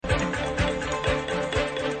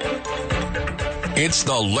It's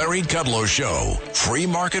the Larry Kudlow Show. Free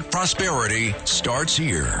market prosperity starts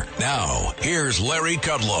here. Now, here's Larry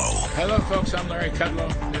Kudlow. Hello, folks. I'm Larry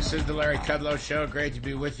Kudlow. This is the Larry Kudlow Show. Great to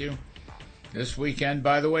be with you this weekend.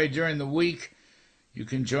 By the way, during the week, you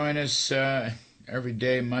can join us every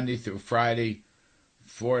day, Monday through Friday,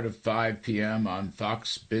 4 to 5 p.m. on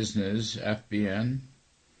Fox Business, FBN.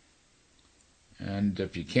 And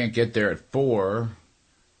if you can't get there at 4,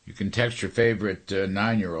 you can text your favorite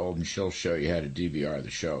 9-year-old and she'll show you how to DVR the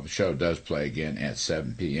show. The show does play again at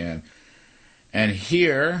 7 p.m. And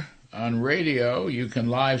here on radio, you can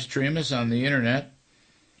live stream us on the internet,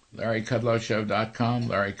 LarryKudlowShow.com,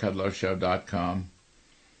 LarryKudlowShow.com.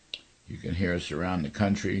 You can hear us around the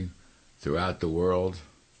country, throughout the world,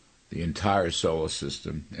 the entire solar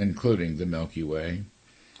system, including the Milky Way.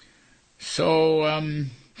 So,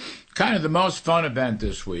 kind of the most fun event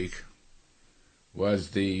this week was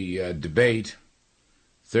the debate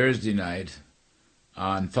Thursday night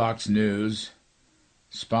on Fox News,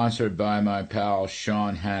 sponsored by my pal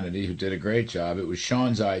Sean Hannity, who did a great job. It was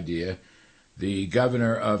Sean's idea. The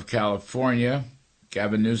governor of California,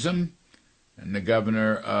 Gavin Newsom, and the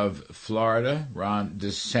governor of Florida, Ron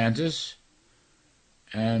DeSantis.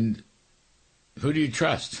 And who do you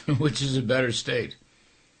trust? Which is a better state?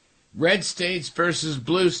 Red states versus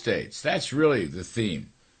blue states. That's really the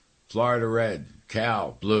theme. Florida red,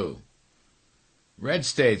 Cal blue. Red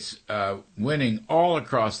states winning all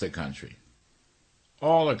across the country.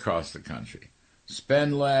 All across the country.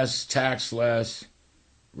 Spend less, tax less,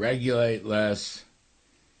 regulate less,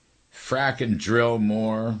 frack and drill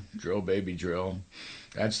more. Drill, baby, drill.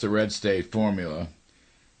 That's the red state formula.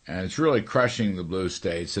 And it's really crushing the blue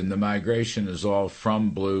states. And the migration is all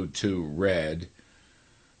from blue to red.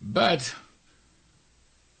 But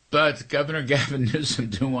Governor Gavin Newsom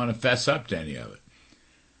didn't want to fess up to any of it.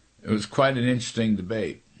 It was quite an interesting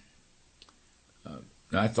debate.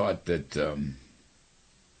 I thought that Ron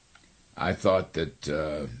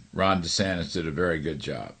DeSantis did a very good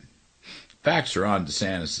job. Facts are on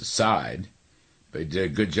DeSantis' side, but he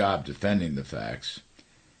did a good job defending the facts.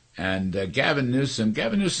 And Gavin Newsom,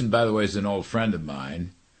 by the way, is an old friend of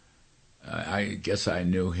mine. I guess I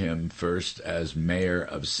knew him first as mayor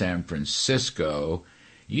of San Francisco.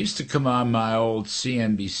 He used to come on my old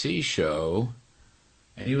CNBC show,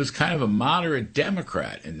 and he was kind of a moderate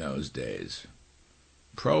Democrat in those days.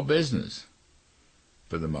 Pro-business,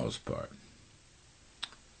 for the most part.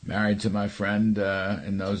 Married to my friend,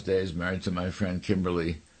 in those days,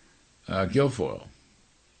 Kimberly Guilfoyle.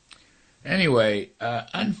 Anyway,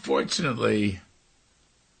 unfortunately,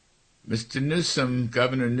 Mr. Newsom,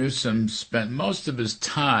 Governor Newsom, spent most of his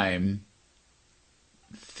time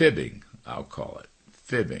fibbing, I'll call it,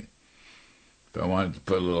 fibbing. If I wanted to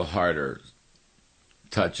put a little harder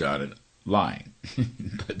touch on it, lying,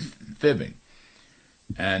 but fibbing.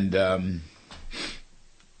 And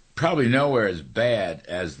probably nowhere as bad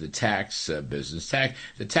as the tax business.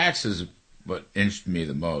 The tax is what interested me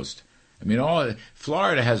the most. I mean,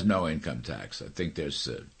 Florida has no income tax. I think there's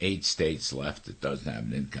 8 states left that doesn't have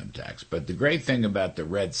an income tax. But the great thing about the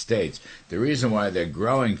red states, the reason why they're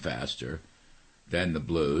growing faster than the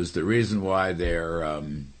blues, the reason why their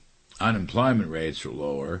unemployment rates are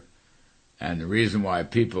lower, and the reason why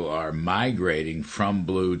people are migrating from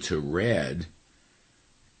blue to red,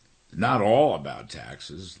 not all about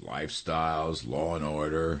taxes, lifestyles, law and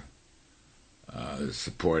order,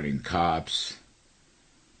 supporting cops,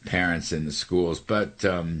 parents in the schools, but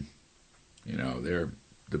the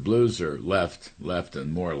blues are left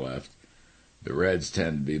and more left. The reds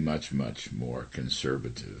tend to be much, much more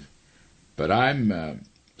conservative. But I'm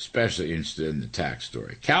especially interested in the tax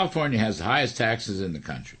story. California has the highest taxes in the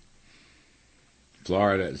country.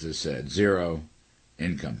 Florida, as I said, 0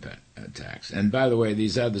 income tax. And by the way,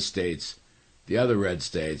 these other states, the other red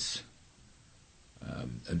states,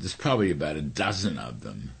 there's probably about a dozen of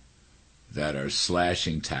them that are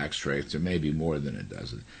slashing tax rates, or maybe more than a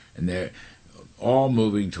dozen. And they're all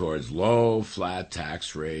moving towards low, flat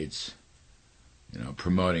tax rates,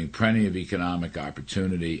 promoting plenty of economic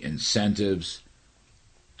opportunity, incentives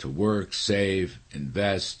to work, save,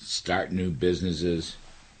 invest, start new businesses.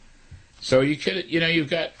 So you could, you've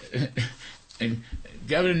got, and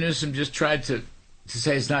Governor Newsom just tried to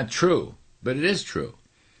say it's not true, but it is true.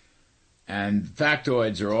 And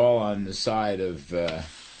factoids are all on the side of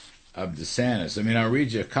DeSantis. I mean, I'll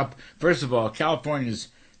read you a couple. First of all, California's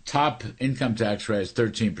top income tax rate is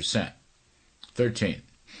 13%. 13.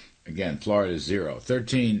 Again, Florida is 0.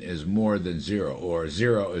 13 is more than 0, or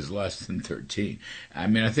 0 is less than 13. I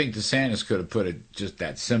mean, I think DeSantis could have put it just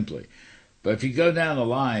that simply. But if you go down the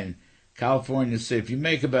line, California, say, if you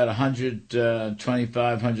make about $125,000,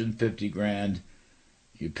 $150,000,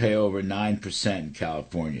 you pay over 9% in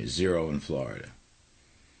California, 0 in Florida.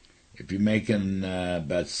 If you're making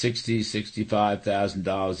about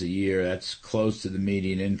 $65,000 a year, that's close to the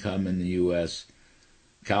median income in the U.S.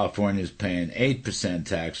 California is paying 8%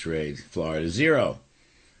 tax rate, Florida 0.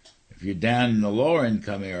 If you're down in the lower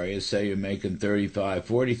income areas, say you're making $35,000,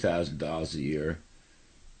 $40,000 a year,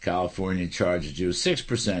 California charges you a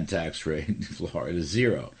 6% tax rate, Florida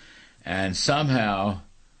 0. And somehow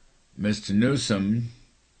Mr. Newsom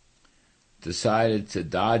decided to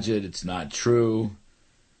dodge it. It's not true.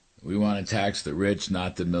 We want to tax the rich,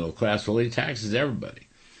 not the middle class. Well, he taxes everybody.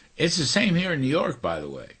 It's the same here in New York, by the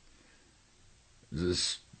way.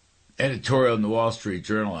 This editorial in the Wall Street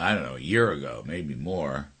Journal, I don't know, a year ago, maybe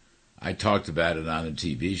more. I talked about it on the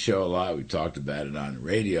TV show a lot. We talked about it on the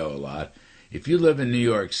radio a lot. If you live in New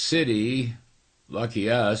York City, lucky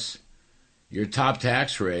us, your top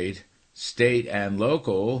tax rate, state and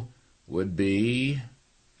local, would be,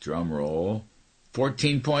 drum roll,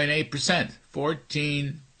 14.8%.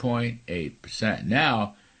 14.8%.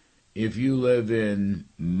 Now, if you live in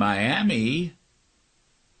Miami,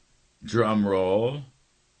 drum roll,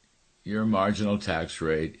 your marginal tax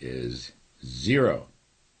rate is 0.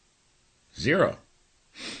 0.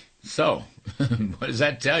 So, what does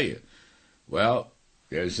that tell you? Well,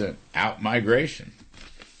 there's an out-migration.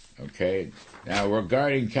 Okay, now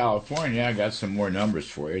regarding California, I got some more numbers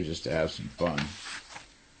for you just to have some fun.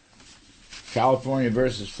 California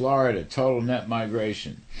versus Florida, total net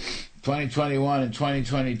migration, 2021 and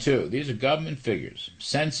 2022. These are government figures,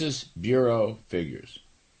 Census Bureau figures.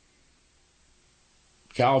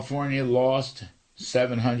 California lost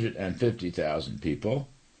 750,000 people,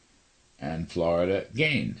 and Florida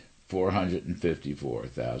gained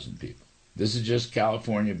 454,000 people. This is just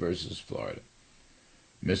California versus Florida.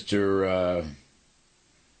 Mr.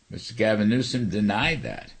 Gavin Newsom denied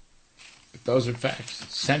that. But those are facts.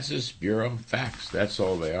 Census Bureau facts. That's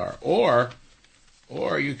all they are. Or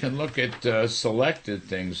you can look at selected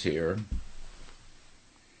things here.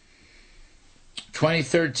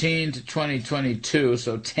 2013 to 2022,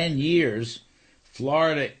 so 10 years,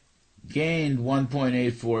 Florida gained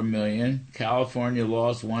 1.84 million. California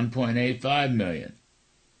lost 1.85 million.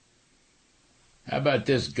 How about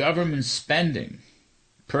this? Government spending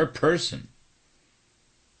per person.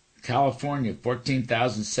 California,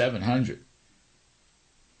 14,700.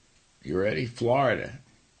 You ready? Florida,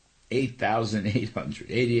 8,800,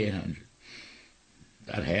 8,800.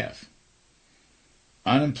 About half.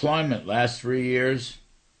 Unemployment last 3 years,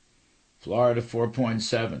 Florida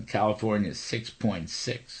 4.7, California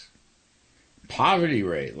 6.6. Poverty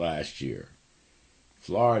rate last year,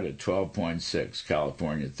 Florida 12.6,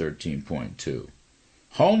 California 13.2.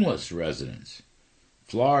 Homeless residents,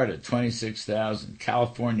 Florida 26,000,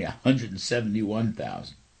 California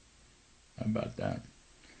 171,000. How about that?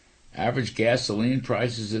 Average gasoline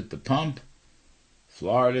prices at the pump,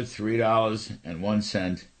 Florida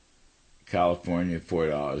 $3.01, California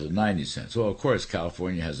 $4.90. Well, of course,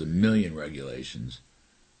 California has a million regulations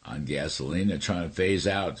on gasoline. They're trying to phase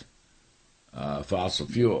out fossil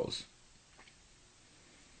fuels.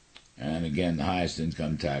 And again, the highest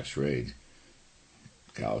income tax rate,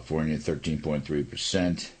 California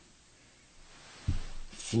 13.3%,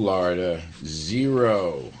 Florida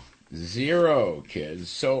 0. 0, kids.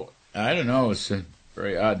 So, I don't know, it's a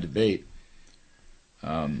very odd debate.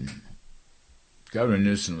 Governor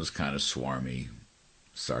Newsom was kind of swarmy,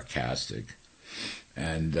 sarcastic.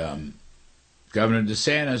 And Governor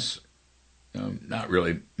DeSantis, not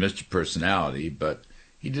really Mr. Personality, but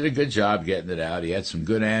he did a good job getting it out. He had some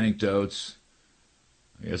good anecdotes.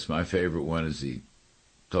 I guess my favorite one is he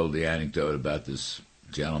told the anecdote about this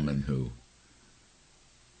gentleman who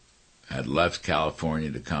had left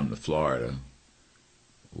California to come to Florida.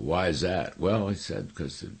 Why is that? Well, he said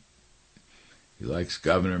because he likes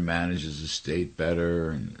governor, manages the state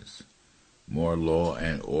better, and there's more law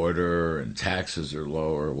and order, and taxes are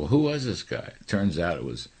lower. Well, who was this guy? It turns out it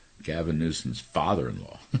was Gavin Newsom's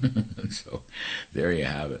father-in-law. So there you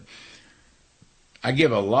have it. I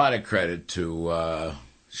give a lot of credit to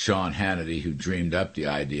Sean Hannity, who dreamed up the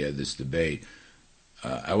idea of this debate.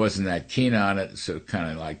 I wasn't that keen on it, so kind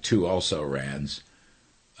of like two also-rans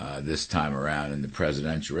this time around in the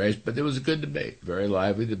presidential race, but it was a good debate, very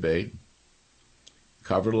lively debate.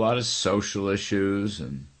 Covered a lot of social issues,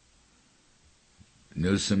 and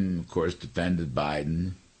Newsom, of course, defended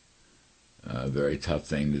Biden. A very tough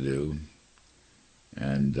thing to do.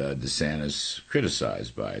 And DeSantis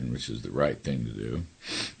criticized Biden, which is the right thing to do.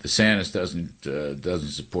 DeSantis doesn't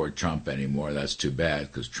support Trump anymore. That's too bad,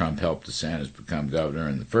 because Trump helped DeSantis become governor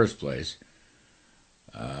in the first place.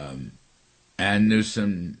 And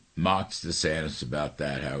Newsom mocked DeSantis about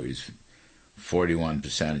that, how he's 41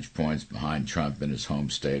 percentage points behind Trump in his home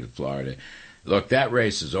state of Florida. Look, that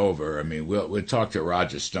race is over. I mean, we'll talk to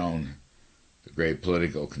Roger Stone, the great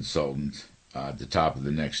political consultant, at the top of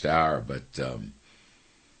the next hour, but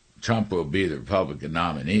Trump will be the Republican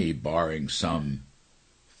nominee, barring some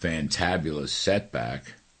fantabulous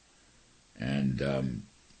setback. And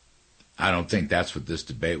I don't think that's what this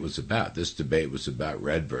debate was about. This debate was about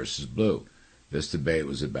red versus blue. This debate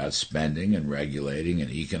was about spending and regulating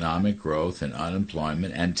and economic growth and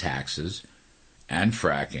unemployment and taxes and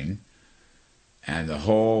fracking and the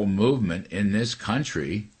whole movement in this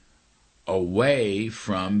country away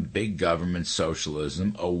from big government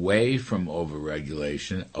socialism, away from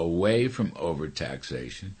overregulation, away from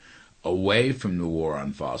overtaxation, away from the war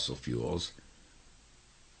on fossil fuels.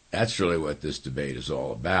 That's really what this debate is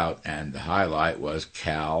all about, and the highlight was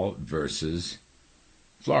Cal versus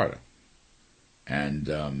Florida.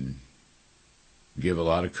 And give a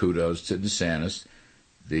lot of kudos to DeSantis.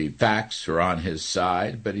 The facts are on his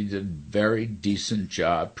side, but he did a very decent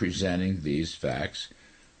job presenting these facts.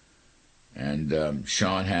 And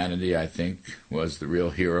Sean Hannity, I think, was the real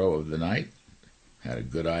hero of the night. Had a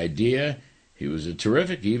good idea. He was a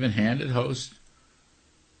terrific, even-handed host.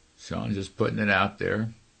 Sean just putting it out there.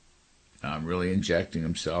 Really injecting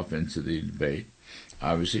himself into the debate.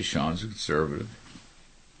 Obviously, Sean's a conservative.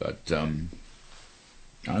 But,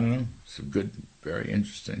 I don't know. It's a good, very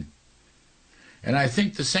interesting. And I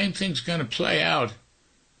think the same thing's going to play out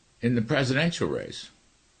in the presidential race.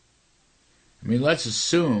 I mean, let's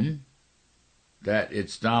assume that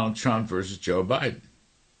it's Donald Trump versus Joe Biden.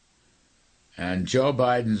 And Joe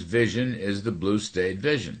Biden's vision is the blue state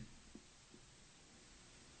vision.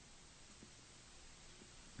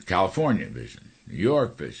 California vision, New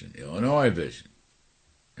York vision, Illinois vision,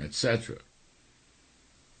 etc.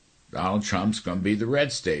 Donald Trump's going to be the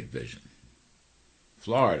red state vision.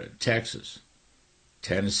 Florida, Texas,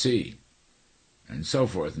 Tennessee, and so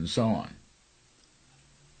forth and so on.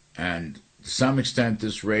 And to some extent,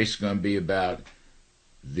 this race is going to be about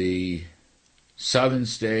the southern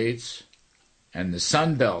states and the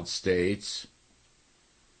Sun Belt states,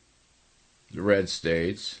 the red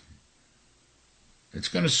states. It's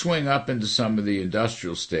going to swing up into some of the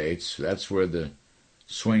industrial states. That's where the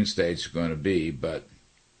swing states are going to be. But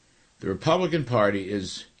the Republican Party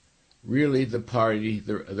is really the party,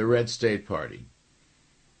 the red state party.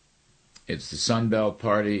 It's the Sun Belt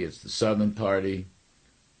Party. It's the Southern Party.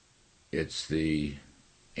 It's the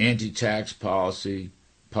anti-tax policy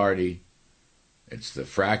party. It's the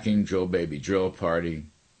fracking drill baby drill party.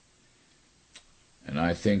 And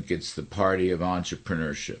I think it's the party of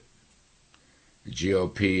entrepreneurship. The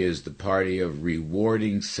GOP is the party of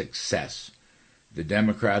rewarding success. The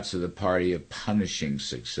Democrats are the party of punishing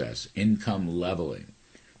success, income leveling,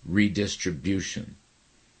 redistribution,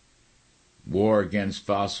 war against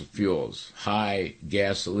fossil fuels, high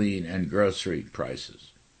gasoline and grocery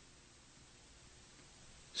prices.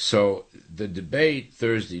 So the debate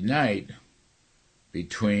Thursday night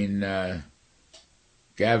between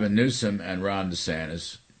Gavin Newsom and Ron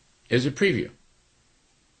DeSantis is a preview.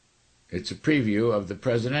 It's a preview of the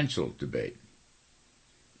presidential debate,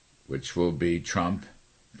 which will be Trump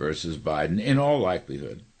versus Biden in all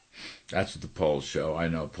likelihood. That's what the polls show. I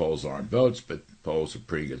know polls aren't votes, but polls are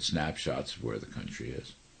pretty good snapshots of where the country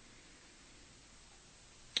is.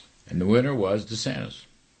 And the winner was DeSantis.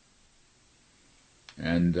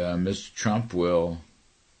 And Mr. Trump will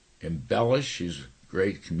embellish. He's a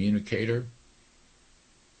great communicator.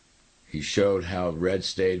 He showed how red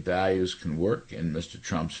state values can work in Mr.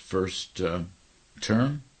 Trump's first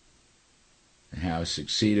term, and how he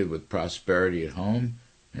succeeded with prosperity at home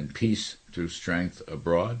and peace through strength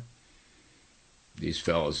abroad. These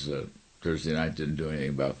fellows Thursday night didn't do anything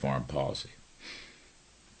about foreign policy.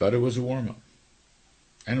 But it was a warm-up.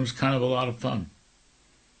 And it was kind of a lot of fun.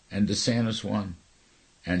 And DeSantis won.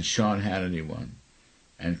 And Sean Hannity won.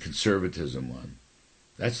 And conservatism won.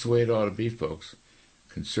 That's the way it ought to be, folks.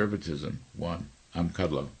 Conservatism won. I'm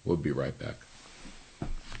Kudlow. We'll be right back.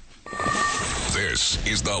 This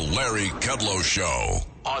is the Larry Kudlow Show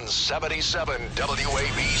on 77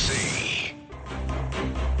 WABC.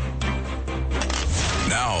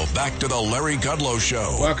 Now, back to the Larry Kudlow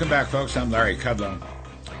Show. Welcome back, folks. I'm Larry Kudlow.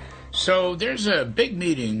 So there's a big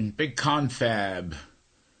meeting, big confab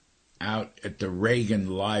out at the Reagan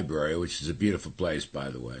Library, which is a beautiful place, by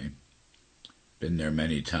the way. Been there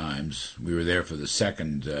many times. We were there for the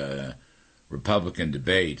second Republican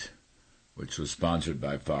debate, which was sponsored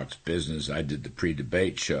by Fox Business. I did the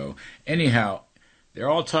pre-debate show. Anyhow, they're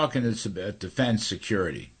all talking about defense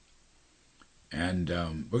security. And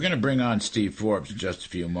we're going to bring on Steve Forbes in just a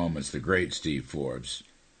few moments, the great Steve Forbes,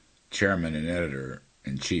 chairman and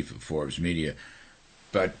editor-in-chief of Forbes Media.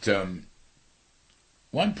 But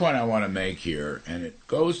one point I want to make here, and it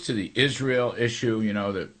goes to the Israel issue,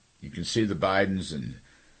 that you can see the Bidens and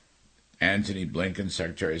Antony Blinken,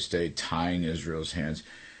 Secretary of State, tying Israel's hands.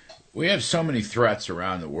 We have so many threats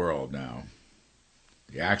around the world now.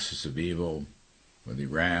 The axis of evil with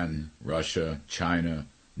Iran, Russia, China,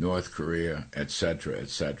 North Korea, etc.,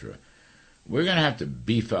 etc. We're going to have to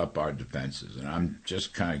beef up our defenses, and I'm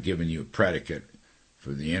just kind of giving you a predicate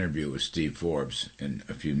for the interview with Steve Forbes in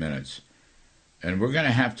a few minutes. And we're going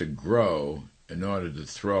to have to grow in order to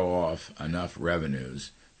throw off enough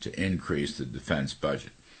revenues to increase the defense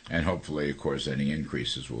budget. And hopefully, of course, any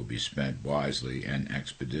increases will be spent wisely and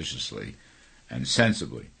expeditiously and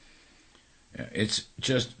sensibly. It's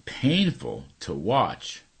just painful to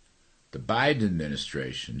watch the Biden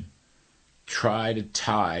administration try to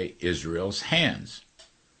tie Israel's hands.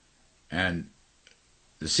 And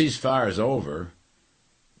the ceasefire is over.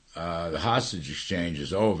 The hostage exchange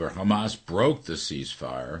is over. Hamas broke the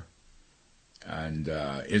ceasefire. And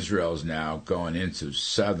Israel is now going into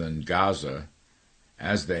southern Gaza,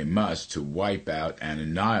 as they must, to wipe out and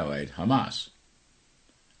annihilate Hamas.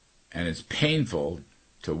 And it's painful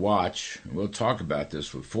to watch, we'll talk about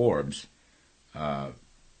this with Forbes,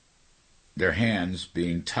 their hands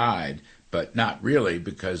being tied, but not really,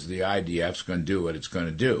 because the IDF's going to do what it's going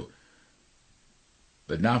to do.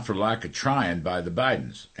 But not for lack of trying by the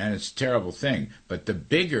Bidens. And it's a terrible thing. But the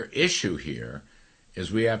bigger issue here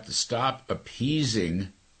is we have to stop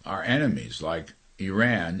appeasing our enemies, like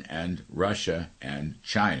Iran and Russia and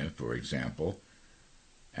China, for example.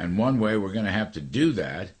 And one way we're going to have to do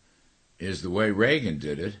that is the way Reagan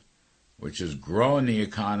did it, which is growing the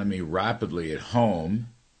economy rapidly at home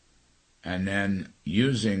and then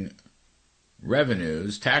using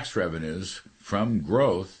revenues, tax revenues from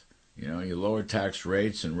growth. You lower tax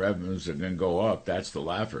rates and revenues are going to go up. That's the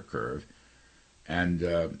Laffer curve.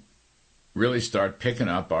 And really start picking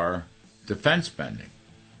up our defense spending.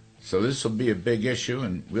 So this will be a big issue,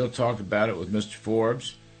 and we'll talk about it with Mr.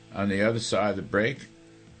 Forbes on the other side of the break.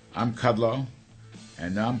 I'm Kudlow,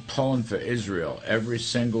 and I'm pulling for Israel every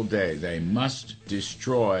single day. They must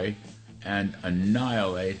destroy and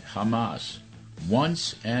annihilate Hamas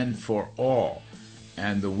once and for all.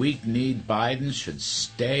 And the weak-kneed Biden should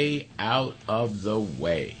stay out of the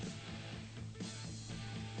way.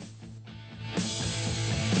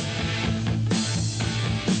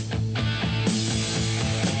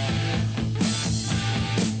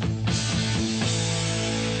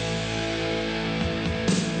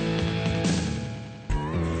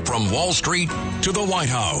 From Wall Street to the White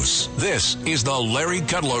House, this is the Larry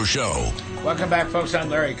Kudlow Show. Welcome back, folks. I'm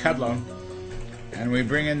Larry Kudlow, and we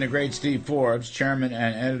bring in the great Steve Forbes, chairman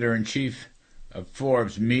and editor-in-chief of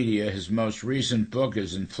Forbes Media. His most recent book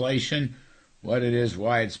is Inflation, What It Is,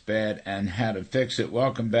 Why It's Bad, and How to Fix It.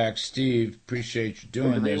 Welcome back, Steve. Appreciate you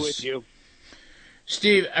doing this. With you.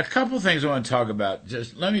 Steve, a couple things I want to talk about.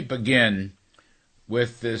 Just let me begin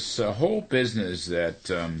with this whole business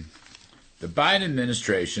that the Biden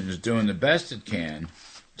administration is doing the best it can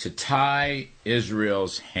to tie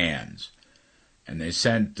Israel's hands. And they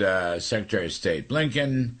sent Secretary of State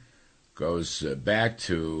Blinken, goes back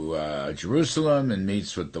to Jerusalem and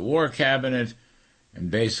meets with the War Cabinet and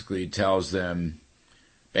basically tells them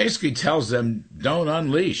don't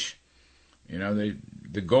unleash.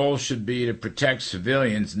 The goal should be to protect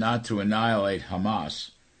civilians, not to annihilate Hamas.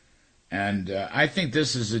 And I think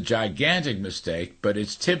this is a gigantic mistake, but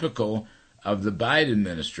it's typical of the Biden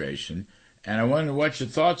administration, and I wonder what your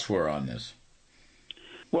thoughts were on this.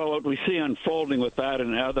 Well, what we see unfolding with that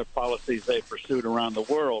and other policies they pursued around the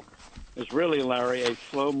world is really, Larry, a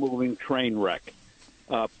slow-moving train wreck.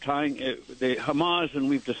 Tying the Hamas, and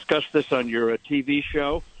we've discussed this on your TV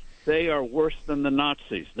show, they are worse than the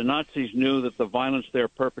Nazis. The Nazis knew that the violence they're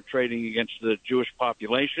perpetrating against the Jewish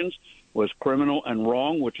populations was criminal and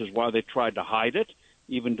wrong, which is why they tried to hide it.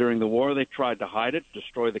 Even during the war, they tried to hide it,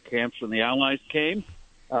 destroy the camps when the Allies came.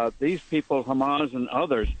 These people, Hamas and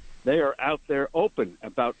others, they are out there open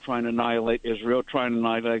about trying to annihilate Israel, trying to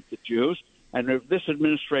annihilate the Jews. And if this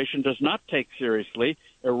administration does not take seriously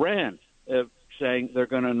Iran saying they're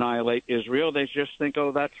going to annihilate Israel, they just think,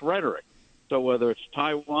 oh, that's rhetoric. So whether it's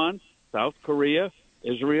Taiwan, South Korea,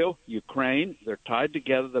 Israel, Ukraine, they're tied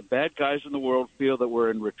together. The bad guys in the world feel that we're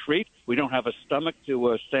in retreat. We don't have a stomach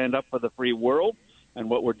to stand up for the free world. And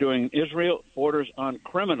what we're doing in Israel borders on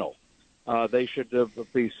criminal. They should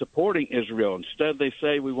be supporting Israel. Instead, they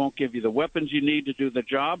say, we won't give you the weapons you need to do the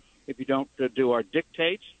job if you don't do our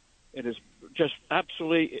dictates. It is just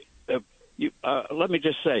absolutely, let me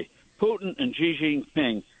just say, Putin and Xi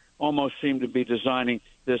Jinping almost seem to be designing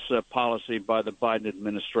this policy by the Biden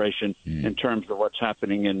administration in terms of what's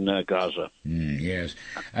happening in Gaza. Yes.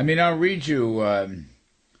 I mean, I'll read you a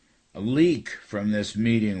leak from this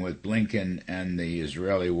meeting with Blinken and the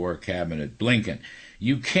Israeli War Cabinet. Blinken,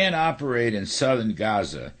 you can't operate in southern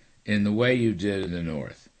Gaza in the way you did in the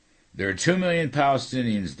north. There are 2 million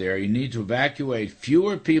Palestinians there. You need to evacuate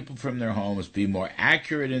fewer people from their homes, be more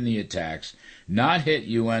accurate in the attacks, not hit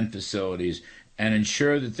UN facilities, and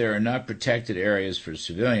ensure that there are enough protected areas for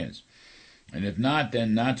civilians. And if not,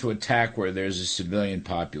 then not to attack where there's a civilian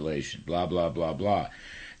population, blah, blah, blah, blah.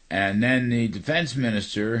 And then the defense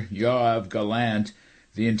minister, Yoav Gallant,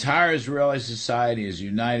 the entire Israeli society is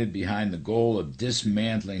united behind the goal of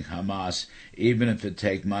dismantling Hamas, even if it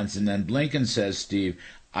takes months. And then Blinken says, Steve,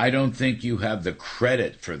 I don't think you have the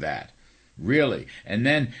credit for that, really. And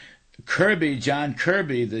then Kirby, John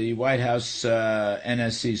Kirby, the White House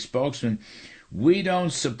NSC spokesman, we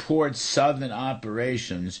don't support southern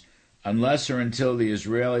operations unless or until the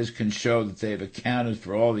Israelis can show that they've accounted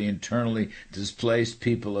for all the internally displaced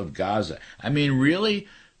people of Gaza. I mean, really?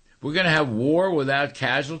 We're going to have war without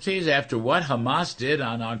casualties after what Hamas did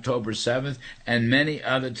on October 7th and many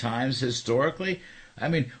other times historically? I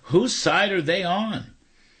mean, whose side are they on?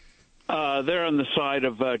 They're on the side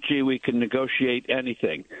of, gee, we can negotiate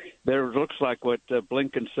anything. There looks like what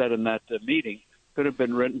Blinken said in that meeting could have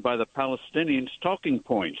been written by the Palestinians' talking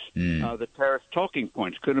points. The terrorist talking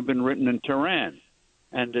points could have been written in Tehran.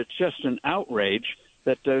 And it's just an outrage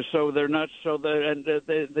that the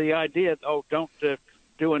idea, don't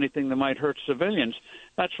do anything that might hurt civilians.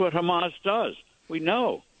 That's what Hamas does. We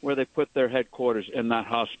know where they put their headquarters in that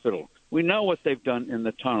hospital. We know what they've done in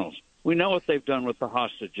the tunnels. We know what they've done with the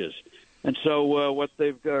hostages. And so what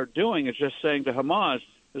they are doing is just saying to Hamas,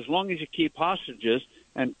 as long as you keep hostages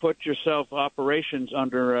and put yourself operations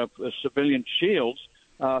under civilian shields,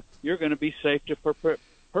 you're going to be safe to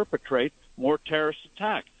perpetrate more terrorist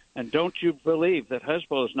attack. And don't you believe that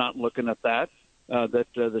Hezbollah is not looking at that, that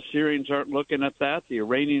the Syrians aren't looking at that, the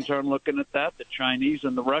Iranians aren't looking at that, the Chinese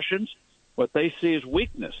and the Russians? What they see is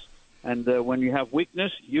weakness. And when you have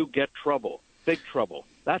weakness, you get trouble, big trouble.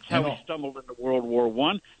 That's how he stumbled into World War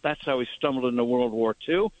I. That's how he stumbled into World War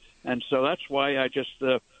II. And so that's why I just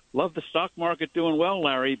love the stock market doing well,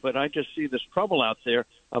 Larry, but I just see this trouble out there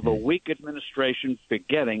of a weak administration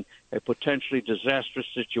begetting a potentially disastrous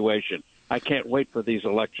situation. I can't wait for these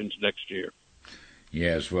elections next year.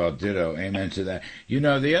 Yes, well, ditto. Amen to that. You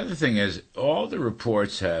know, the other thing is all the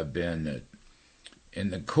reports have been that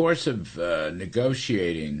in the course of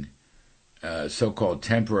negotiating so-called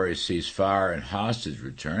temporary ceasefire and hostage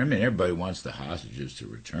return, I mean, everybody wants the hostages to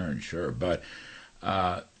return, sure, but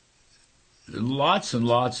lots and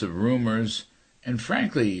lots of rumors and,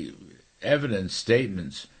 frankly, evident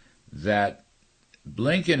statements that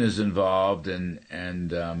Blinken is involved and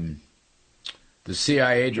the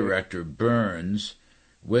CIA director Burns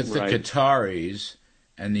with the Qataris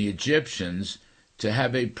and the Egyptians to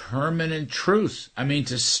have a permanent truce, I mean,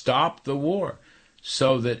 to stop the war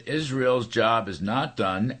so that Israel's job is not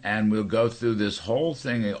done and we'll go through this whole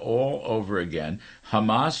thing all over again.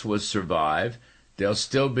 Hamas will survive. They'll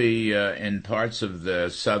still be in parts of the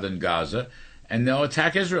southern Gaza, and they'll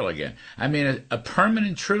attack Israel again. I mean, a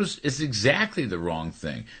permanent truce is exactly the wrong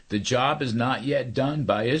thing. The job is not yet done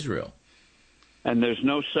by Israel. And there's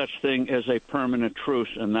no such thing as a permanent truce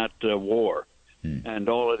in that war. And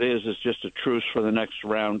all it is just a truce for the next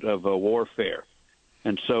round of warfare.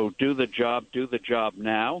 And so do the job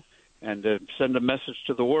now, and send a message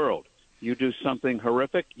to the world. You do something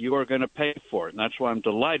horrific, you are going to pay for it. And that's why I'm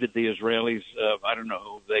delighted the Israelis, I don't know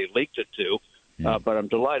who they leaked it to, but I'm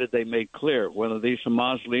delighted they made clear whether these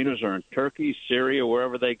Hamas leaders are in Turkey, Syria,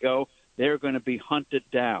 wherever they go, they're going to be hunted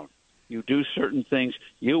down. You do certain things,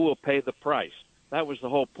 you will pay the price. That was the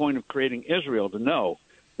whole point of creating Israel, to know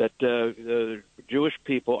that the Jewish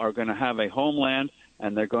people are going to have a homeland,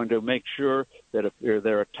 and they're going to make sure that if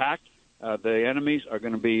they're attacked, the enemies are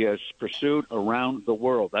going to be pursued around the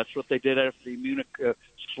world. That's what they did after the Munich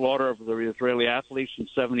slaughter of the Israeli athletes in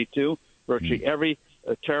 '72. Virtually every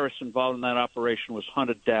terrorist involved in that operation was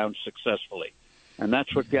hunted down successfully. And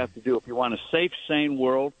that's what you have to do. If you want a safe, sane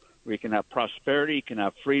world where you can have prosperity, you can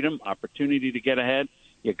have freedom, opportunity to get ahead,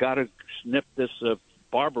 you got to snip this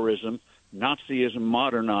barbarism, Nazism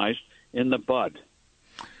modernized in the bud.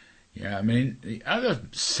 Yeah, I mean, the other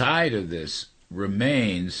side of this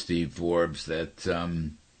remains, Steve Forbes, that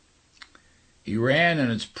Iran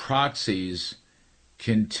and its proxies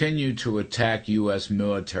continue to attack U.S.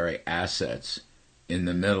 military assets in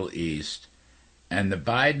the Middle East, and the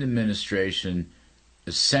Biden administration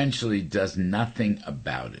essentially does nothing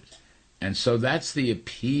about it. And so that's the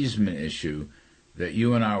appeasement issue that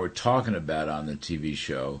you and I were talking about on the TV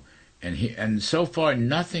show. And so far,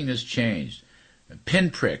 nothing has changed.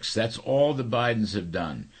 Pinpricks, that's all the Bidens have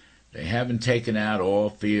done. They haven't taken out oil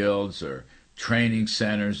fields or training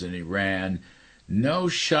centers in Iran. No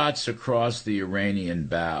shots across the Iranian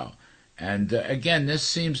bow. And again, this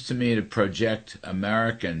seems to me to project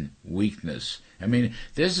American weakness. I mean,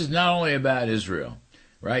 this is not only about Israel,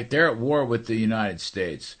 right? They're at war with the United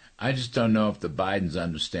States. I just don't know if the Bidens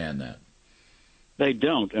understand that. They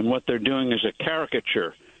don't, and what they're doing is a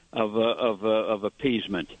caricature of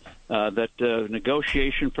appeasement, that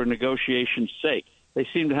negotiation for negotiation's sake. They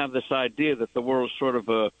seem to have this idea that the world's sort of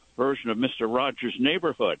a version of Mr. Rogers'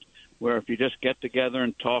 Neighborhood, where if you just get together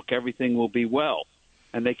and talk, everything will be well.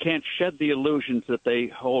 And they can't shed the illusions that they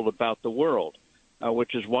hold about the world,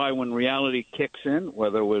 which is why when reality kicks in,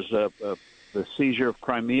 whether it was the seizure of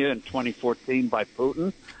Crimea in 2014 by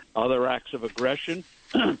Putin, other acts of aggression,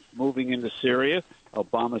 moving into Syria,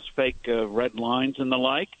 Obama's fake red lines and the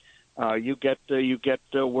like, you get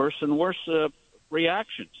worse and worse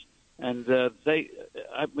reactions. And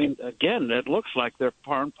again, it looks like their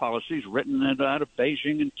foreign policy is written out of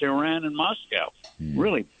Beijing and Tehran and Moscow.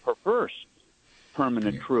 Really perverse.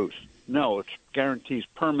 Permanent truce. No, it guarantees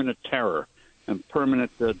permanent terror and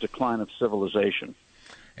permanent decline of civilization.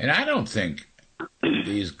 And I don't think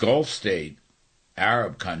these Gulf state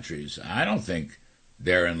Arab countries, I don't think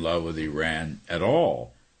they're in love with Iran at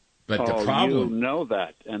all. But the problem... you know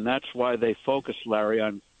that. And that's why they focus, Larry,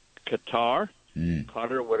 on Qatar,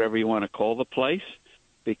 Qatar, whatever you want to call the place,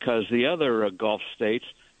 because the other Gulf states,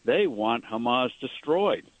 they want Hamas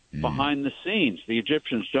destroyed. Behind the scenes, the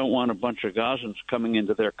Egyptians don't want a bunch of Gazans coming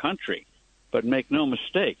into their country. But make no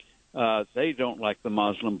mistake, they don't like the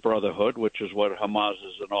Muslim Brotherhood, which is what Hamas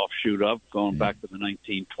is an offshoot of, going back to the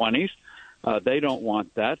 1920s. They don't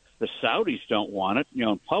want that. The Saudis don't want it.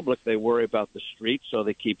 In public, they worry about the streets, so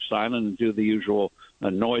they keep silent and do the usual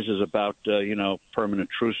noises about, permanent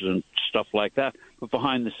truces and stuff like that. But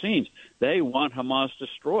behind the scenes, they want Hamas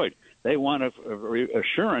destroyed. They want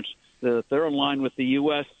assurance that if they're in line with the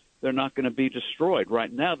U.S., they're not going to be destroyed.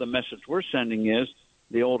 Right now, the message we're sending is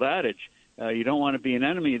the old adage, you don't want to be an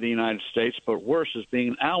enemy of the United States, but worse is being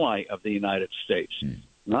an ally of the United States.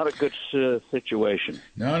 Not a good situation.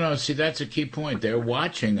 No, see, that's a key point. They're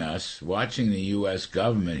watching us, watching the U.S.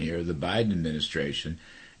 government here, the Biden administration,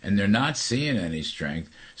 and they're not seeing any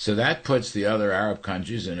strength. So that puts the other Arab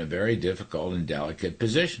countries in a very difficult and delicate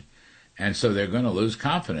position. And so they're going to lose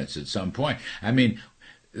confidence at some point. I mean,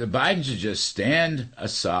 the Bidens should just stand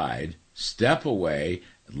aside, step away,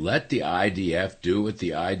 let the IDF do what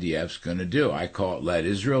the IDF's going to do. I call it let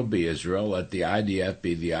Israel be Israel, let the IDF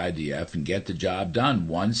be the IDF, and get the job done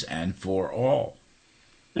once and for all.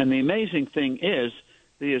 And the amazing thing is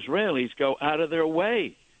the Israelis go out of their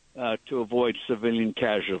way to avoid civilian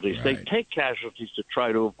casualties. Right. They take casualties to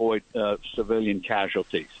try to avoid civilian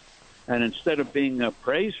casualties. And instead of being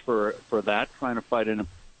praised for that, trying to fight an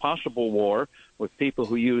impossible war with people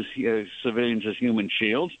who use civilians as human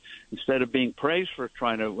shields, instead of being praised for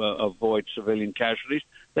trying to avoid civilian casualties,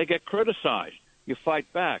 they get criticized. You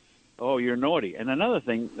fight back. Oh, you're naughty. And another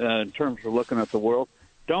thing, in terms of looking at the world,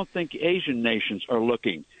 don't think Asian nations are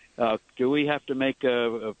looking. Do we have to make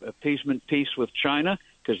a appeasement peace with China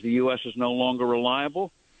because the U.S. is no longer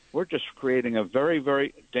reliable? We're just creating a very,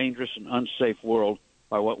 very dangerous and unsafe world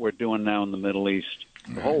by what we're doing now in the Middle East.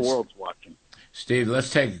 The whole world's watching. Steve, let's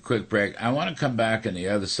take a quick break. I want to come back on the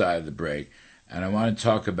other side of the break, and I want to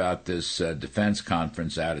talk about this defense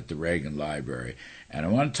conference out at the Reagan Library. And I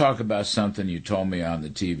want to talk about something you told me on the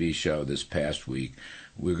TV show this past week.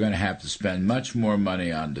 We're going to have to spend much more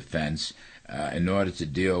money on defense in order to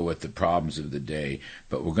deal with the problems of the day,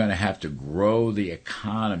 but we're going to have to grow the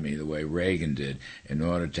economy the way Reagan did in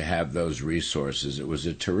order to have those resources. It was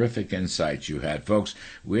a terrific insight you had. Folks,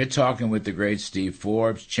 we're talking with the great Steve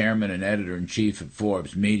Forbes, chairman and editor-in-chief of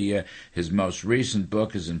Forbes Media. His most recent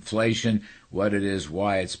book is Inflation, What It Is,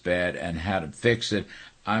 Why It's Bad, and How to Fix It.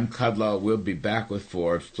 I'm Kudlow. We'll be back with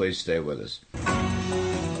Forbes. Please stay with us.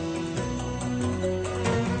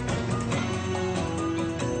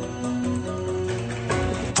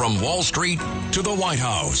 From Wall Street to the White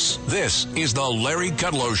House, this is the Larry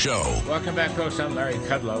Kudlow Show. Welcome back, folks. I'm Larry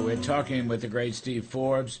Kudlow. We're talking with the great Steve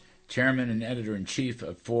Forbes, chairman and editor-in-chief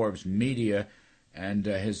of Forbes Media, and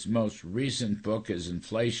his most recent book is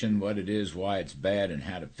Inflation, What It Is, Why It's Bad, and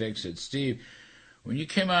How to Fix It. Steve, when you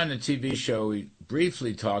came on the TV show, we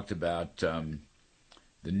briefly talked about the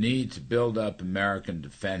need to build up American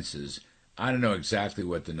defenses, I don't know exactly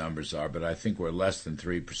what the numbers are, but I think we're less than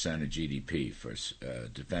 3% of GDP for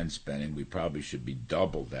defense spending. We probably should be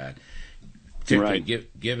double that, particularly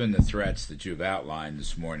given the threats that you've outlined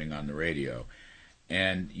this morning on the radio.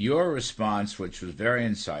 And your response, which was very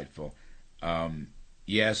insightful,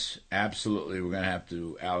 yes, absolutely, we're going to have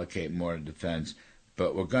to allocate more to defense,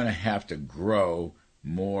 but we're going to have to grow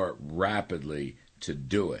more rapidly to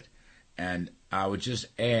do it. And I would just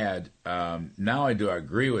add, not only do I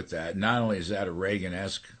agree with that, not only is that a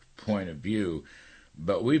Reagan-esque point of view,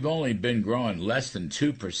 but we've only been growing less than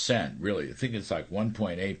 2%, really. I think it's like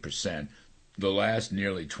 1.8% the last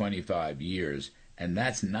nearly 25 years, and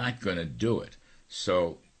that's not going to do it.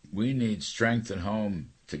 So we need strength at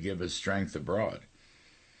home to give us strength abroad.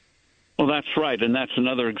 Well, that's right, and that's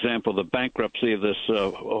another example of the bankruptcy of this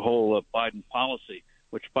whole Biden policy,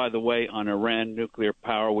 which, by the way, on Iran, nuclear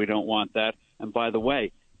power, we don't want that. And by the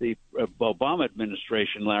way, the Obama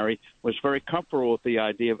administration, Larry, was very comfortable with the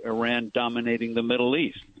idea of Iran dominating the Middle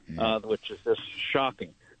East, which is just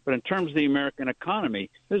shocking. But in terms of the American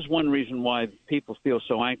economy, this is one reason why people feel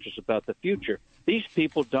so anxious about the future. These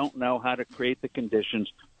people don't know how to create the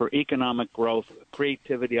conditions for economic growth,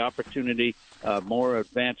 creativity, opportunity, more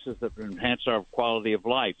advances that enhance our quality of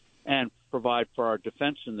life and provide for our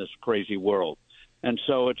defense in this crazy world. And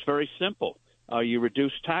so it's very simple. You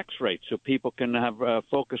reduce tax rates so people can have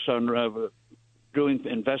focus on doing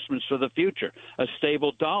investments for the future. A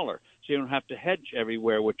stable dollar so you don't have to hedge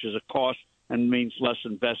everywhere, which is a cost and means less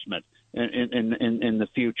investment in the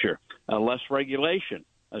future. Less regulation.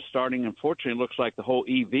 Starting, unfortunately, it looks like the whole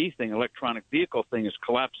EV thing, electronic vehicle thing, is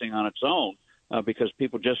collapsing on its own because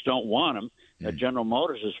people just don't want them. General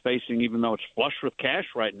Motors is facing, even though it's flush with cash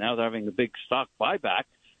right now, they're having a big stock buyback.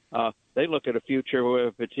 They look at a future where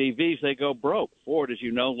if it's EVs, they go broke. Ford, as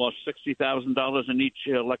you know, lost $60,000 in each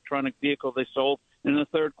electronic vehicle they sold in the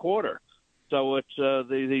third quarter. So it's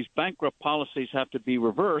these bankrupt policies have to be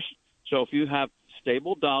reversed. So if you have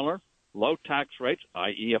stable dollar, low tax rates,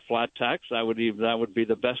 i.e. a flat tax, that would be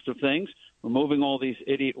the best of things. Removing all these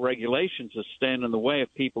idiot regulations that stand in the way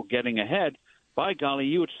of people getting ahead, by golly,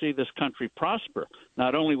 you would see this country prosper.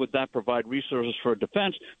 Not only would that provide resources for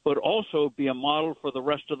defense, but also be a model for the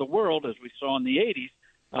rest of the world, as we saw in the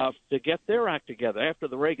 80s, to get their act together. After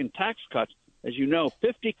the Reagan tax cuts, as you know,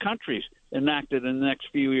 50 countries enacted in the next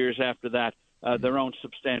few years after that their own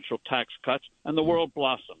substantial tax cuts, and the world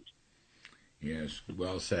blossomed. Yes,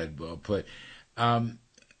 well said, well put.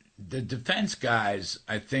 The defense guys,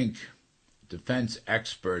 I think defense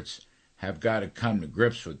experts have got to come to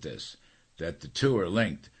grips with this, that the two are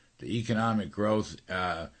linked. The economic growth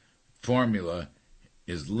formula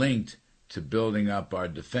is linked to building up our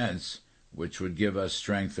defense, which would give us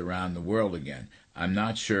strength around the world again. I'm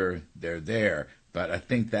not sure they're there, but I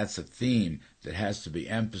think that's a theme that has to be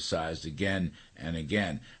emphasized again and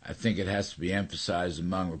again. I think it has to be emphasized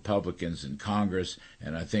among Republicans in Congress,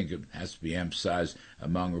 and I think it has to be emphasized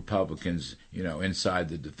among Republicans, inside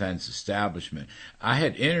the defense establishment. I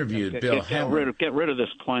had interviewed Bill Hemmer. Get rid of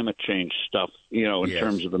this climate change stuff, in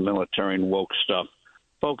terms of the military and woke stuff.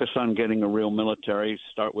 Focus on getting a real military.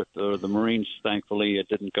 Start with the Marines. Thankfully, it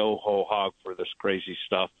didn't go whole hog for this crazy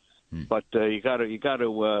stuff. But you got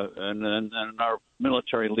to, and our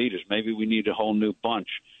military leaders, maybe we need a whole new bunch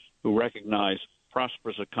who recognize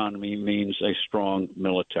prosperous economy means a strong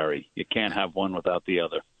military. You can't have one without the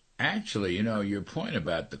other. Actually, your point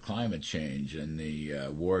about the climate change and the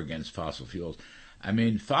war against fossil fuels, I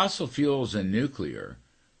mean, fossil fuels and nuclear,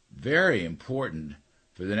 very important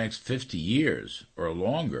for the next 50 years or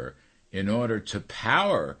longer in order to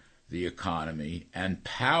power the economy and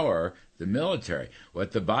power the military.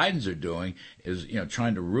 What the Bidens are doing is,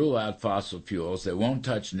 trying to rule out fossil fuels. They won't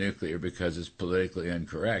touch nuclear because it's politically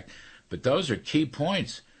incorrect. But those are key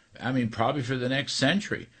points, I mean, probably for the next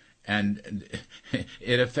century. And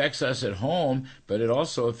it affects us at home, but it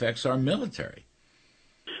also affects our military.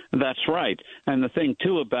 That's right. And the thing,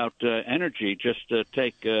 too, about energy, just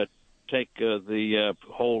take the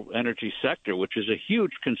whole energy sector, which is a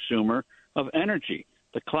huge consumer of energy.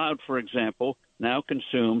 The cloud, for example, now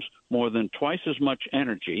consumes more than twice as much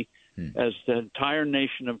energy as the entire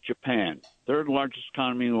nation of Japan, third largest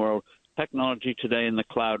economy in the world. Technology today in the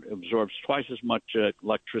cloud absorbs twice as much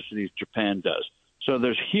electricity as Japan does. So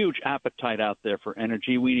there's huge appetite out there for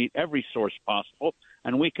energy. We need every source possible,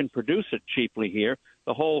 and we can produce it cheaply here.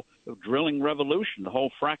 The whole drilling revolution, the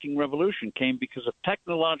whole fracking revolution came because of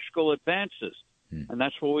technological advances, and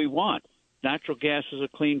that's what we want. Natural gas is a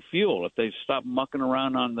clean fuel. If they stop mucking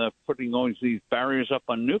around on putting all these barriers up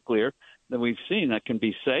on nuclear, then we've seen that can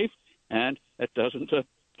be safe, and it doesn't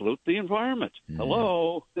pollute the environment.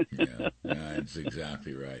 Hello. Yeah, that's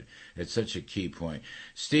exactly right. It's such a key point.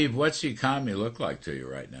 Steve, what's the economy look like to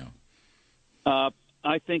you right now?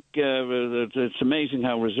 I think it's amazing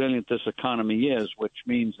how resilient this economy is, which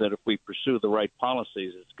means that if we pursue the right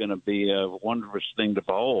policies, it's going to be a wondrous thing to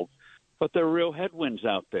behold. But there are real headwinds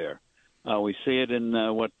out there. We see it in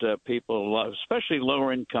what people, especially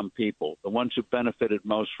lower-income people, the ones who benefited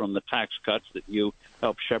most from the tax cuts that you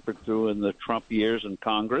helped shepherd through in the Trump years in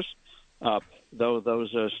Congress, though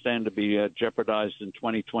those stand to be jeopardized in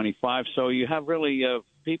 2025. So you have really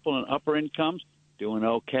people in upper incomes doing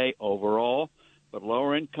okay overall, but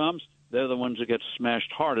lower incomes, they're the ones that get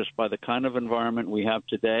smashed hardest by the kind of environment we have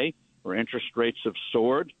today, where interest rates have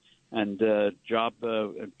soared. And job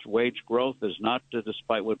wage growth is not,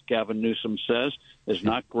 despite what Gavin Newsom says, is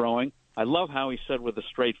not growing. I love how he said with a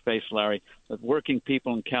straight face, Larry, that working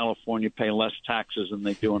people in California pay less taxes than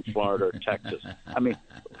they do in Florida or Texas. I mean,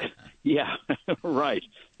 yeah, right.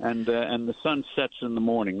 And the sun sets in the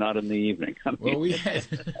morning, not in the evening. I mean,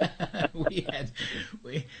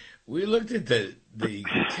 well, we looked at the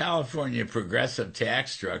California progressive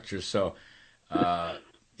tax structure. So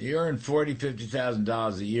you earn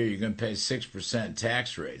 $50,000 a year, you're going to pay 6%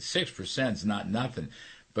 tax rate. 6% is not nothing.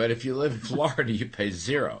 But if you live in Florida, you pay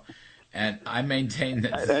 0. And I maintain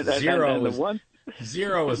that zero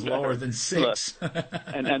is lower than 6.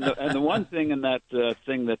 and the one thing in that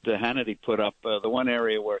thing that Hannity put up, the one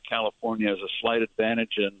area where California has a slight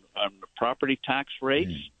advantage on the property tax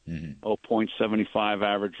rates, 0.75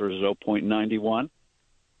 average versus 0.91.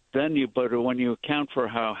 Then but when you account for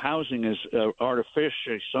how housing is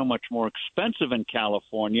artificially so much more expensive in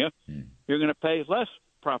California, you're going to pay less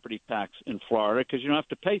property tax in Florida because you don't have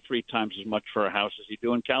to pay 3 times as much for a house as you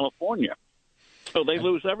do in California. So they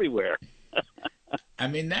lose everywhere. I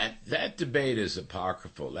mean, that debate is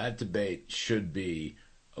apocryphal. That debate should be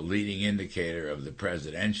a leading indicator of the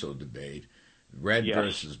presidential debate. Red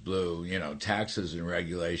versus blue, taxes and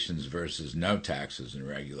regulations versus no taxes and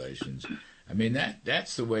regulations. I mean,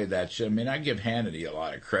 that's the way that should. I mean, I give Hannity a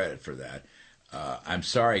lot of credit for that. I'm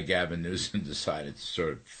sorry Gavin Newsom decided to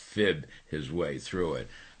sort of fib his way through it.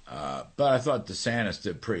 But I thought DeSantis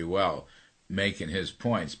did pretty well making his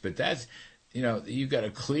points. But that's, you've got a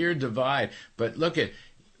clear divide. But look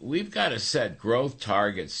we've got to set growth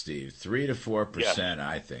targets, Steve, 3 to 4%,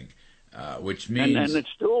 I think, which means... And it's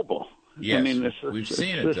doable. Yes, I mean, we've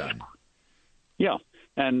seen it done. Yeah,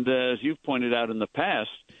 and as you've pointed out in the past,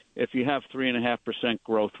 if you have 3.5%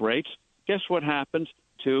 growth rates, guess what happens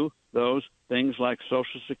to those things like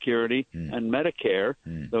Social Security and Medicare,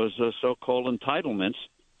 those so-called entitlements?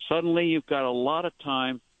 Suddenly you've got a lot of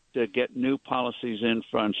time to get new policies in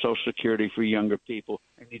on Social Security for younger people,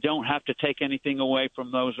 and you don't have to take anything away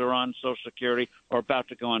from those who are on Social Security or about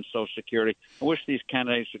to go on Social Security. I wish these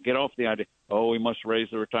candidates would get off the idea, we must raise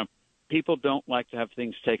the retirement. People don't like to have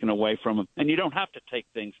things taken away from them, and you don't have to take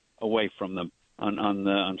things away from them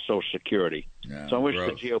on Social Security. No, so I wish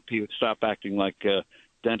the GOP would stop acting like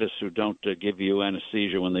dentists who don't give you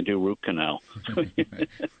anesthesia when they do root canal.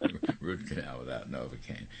 Root canal without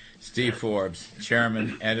Novocaine. Steve Forbes,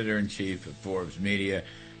 Chairman, Editor-in-Chief of Forbes Media.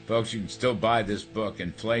 Folks, you can still buy this book,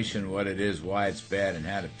 Inflation, What It Is, Why It's Bad, and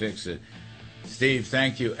How to Fix It. Steve,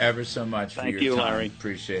 thank you ever so much for your time. Thank you, Larry.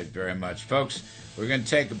 Appreciate it very much. Folks, we're going to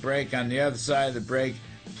take a break. On the other side of the break,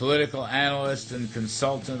 political analyst and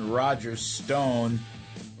consultant Roger Stone.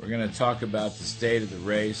 We're going to talk about the state of the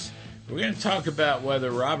race. We're going to talk about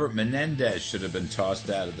whether Robert Menendez should have been tossed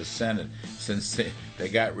out of the Senate since they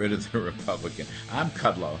got rid of the Republican. I'm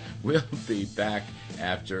Kudlow. We'll be back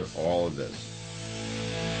after all of this.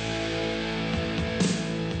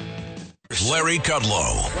 Larry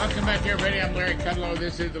Kudlow. Welcome back, everybody. I'm Larry Kudlow.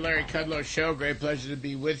 This is the Larry Kudlow Show. Great pleasure to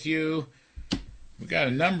be with you. We've got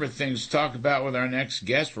a number of things to talk about with our next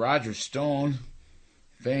guest, Roger Stone,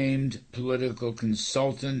 famed political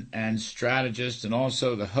consultant and strategist, and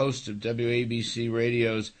also the host of WABC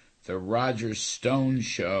Radio's The Roger Stone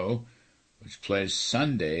Show, which plays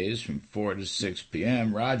Sundays from 4 to 6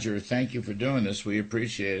 p.m. Roger, thank you for doing this. We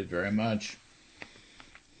appreciate it very much.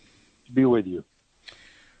 Be with you.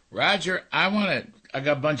 Roger, I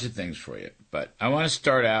got a bunch of things for you, but I want to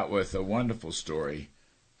start out with a wonderful story.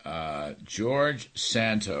 George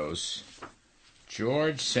Santos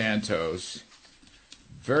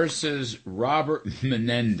versus Robert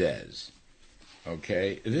Menendez.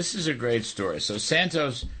 Okay, this is a great story. So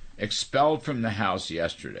Santos expelled from the House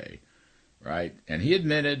yesterday, right? And he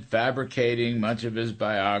admitted fabricating much of his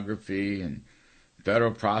biography, and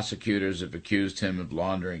federal prosecutors have accused him of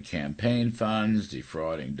laundering campaign funds,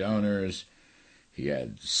 defrauding donors. He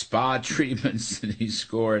had spa treatments that he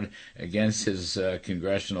scored against his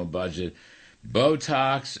congressional budget,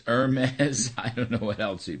 Botox, Hermes, I don't know what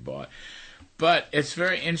else he bought. But it's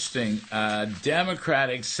very interesting.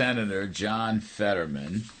 Democratic Senator John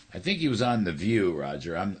Fetterman, I think he was on The View,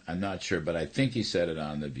 Roger, I'm not sure, but I think he said it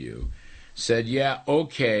on The View, said, yeah,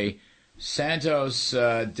 okay, Santos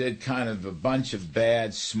did kind of a bunch of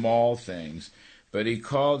bad small things, but he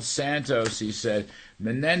called Santos, he said,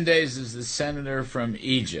 Menendez is the senator from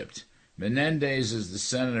Egypt. Menendez is the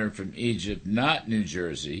senator from Egypt, not New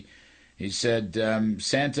Jersey. He said,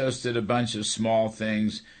 Santos did a bunch of small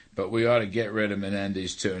things, but we ought to get rid of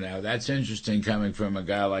Menendez too. Now, that's interesting coming from a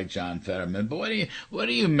guy like John Fetterman. But what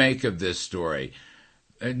do you make of this story?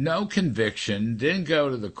 No conviction, didn't go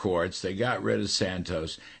to the courts. They got rid of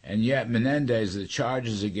Santos. And yet Menendez, the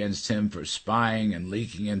charges against him for spying and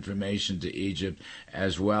leaking information to Egypt,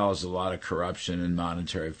 as well as a lot of corruption and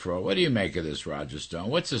monetary fraud. What do you make of this, Roger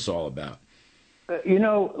Stone? What's this all about?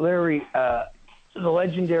 Larry, the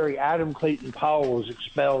legendary Adam Clayton Powell was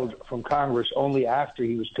expelled from Congress only after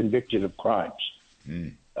he was convicted of crimes.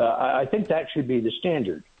 I think that should be the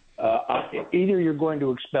standard. Either you're going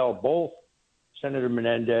to expel both Senator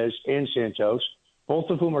Menendez and Santos, both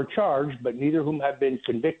of whom are charged, but neither of whom have been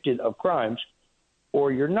convicted of crimes,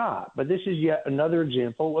 or you're not. But this is yet another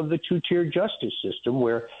example of the two-tier justice system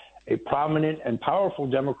where a prominent and powerful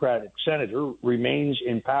Democratic senator remains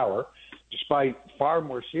in power despite far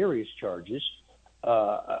more serious charges,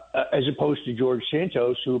 as opposed to George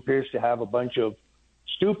Santos, who appears to have a bunch of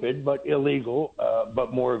stupid but illegal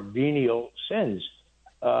but more venial sins.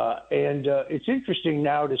 And it's interesting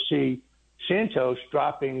now to see Santos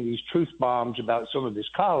dropping these truth bombs about some of his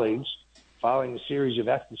colleagues, filing a series of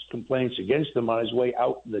ethics complaints against them on his way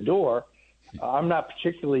out the door. I'm not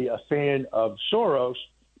particularly a fan of Soros,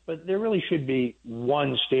 but there really should be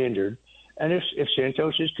one standard. And if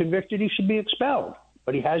Santos is convicted, he should be expelled.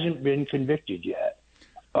 But he hasn't been convicted yet.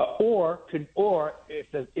 Or if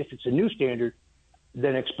it's a new standard,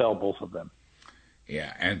 then expel both of them.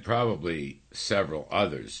 Yeah, and probably several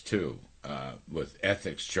others, too, with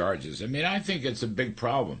ethics charges. I mean, I think it's a big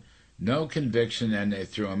problem. No conviction, and they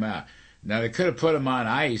threw him out. Now, they could have put him on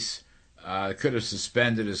ice. They could have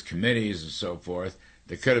suspended his committees and so forth.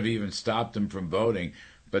 They could have even stopped him from voting.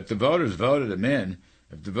 But the voters voted him in.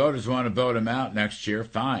 If the voters want to vote him out next year,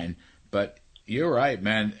 fine. But you're right,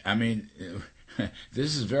 man. I mean,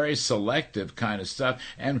 this is very selective kind of stuff.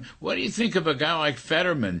 And what do you think of a guy like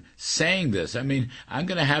Fetterman saying this? I mean, I'm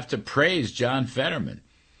going to have to praise John Fetterman.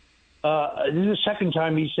 This is the second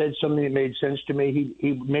time he said something that made sense to me.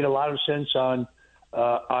 He made a lot of sense on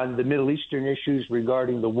the Middle Eastern issues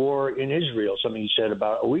regarding the war in Israel, something he said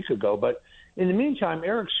about a week ago. But in the meantime,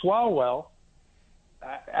 Eric Swalwell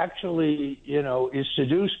actually, is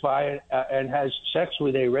seduced by and has sex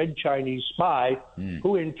with a red Chinese spy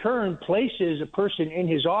who in turn places a person in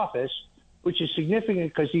his office, which is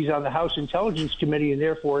significant because he's on the House Intelligence Committee and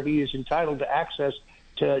therefore he is entitled to access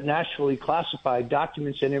to nationally classified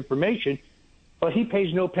documents and information, but he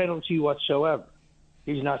pays no penalty whatsoever.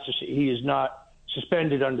 He is not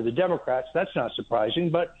suspended under the Democrats. That's not surprising,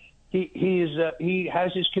 but he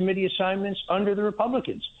has his committee assignments under the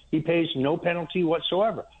Republicans. He pays no penalty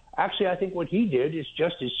whatsoever. Actually, I think what he did is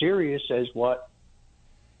just as serious as what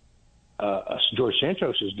George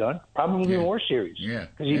Santos has done, probably more serious. Yeah,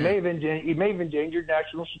 because he may have endangered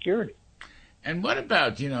national security. And what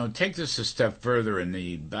about, take this a step further in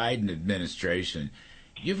the Biden administration?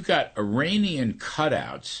 You've got Iranian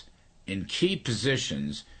cutouts in key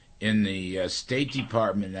positions in the State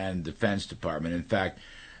Department and Defense Department. In fact,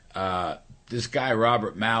 this guy,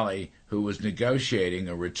 Robert Malley, who was negotiating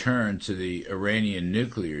a return to the Iranian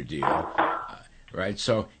nuclear deal, right?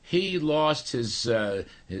 So he lost his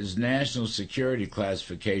national security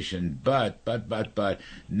classification, but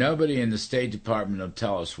nobody in the State Department will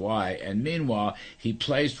tell us why. And meanwhile, he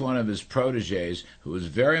placed one of his proteges, who was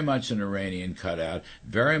very much an Iranian cutout,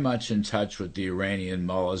 very much in touch with the Iranian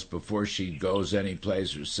mullahs before she goes any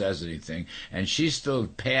place or says anything, and she still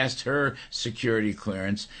passed her security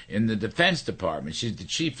clearance in the Defense Department. She's the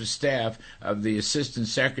chief of staff of the Assistant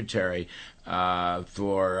Secretary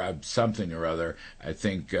for something or other. I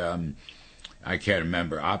think I can't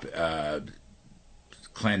remember,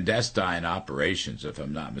 clandestine operations, if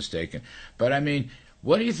I'm not mistaken. But I mean,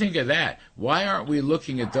 what do you think of that? Why aren't we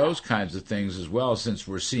looking at those kinds of things as well, since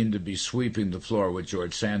we seem to be sweeping the floor with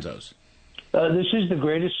George Santos? This is the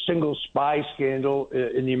greatest single spy scandal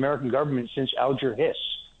in the American government since Alger Hiss.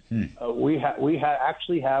 We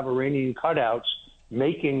actually have Iranian cutouts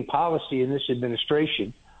making policy in this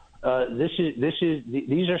administration.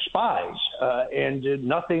 These are spies, and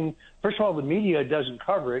nothing. First of all, the media doesn't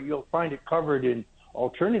cover it. You'll find it covered in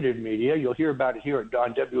alternative media. You'll hear about it here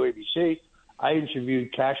on WABC. I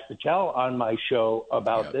interviewed Kash Patel on my show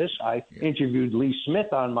about this. I interviewed Lee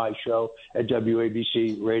Smith on my show at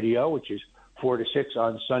WABC Radio, which is 4 to 6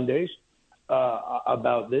 on Sundays,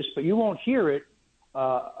 about this. But you won't hear it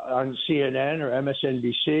on CNN or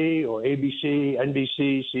MSNBC or ABC,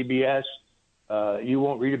 NBC, CBS. You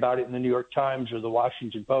won't read about it in the New York Times or the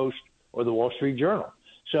Washington Post or the Wall Street Journal.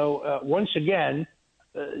 So once again,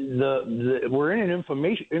 we're in an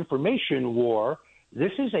information war.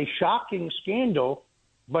 This is a shocking scandal,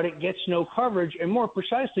 but it gets no coverage. And more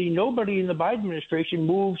precisely, nobody in the Biden administration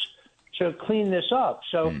moves to clean this up.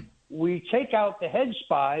 So we take out the head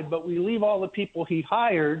spy, but we leave all the people he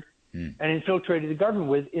hired and infiltrated the government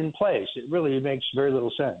with in place. It really makes very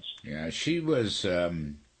little sense. Yeah, she was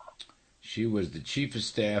the chief of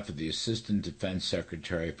staff of the Assistant Defense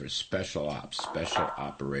Secretary for Special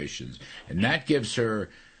Operations. And that gives her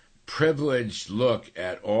privileged look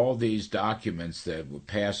at all these documents that will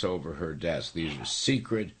pass over her desk. These are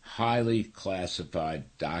secret, highly classified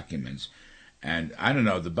documents. And I don't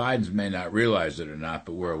know, the Bidens may not realize it or not,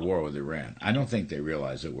 but we're at war with Iran. I don't think they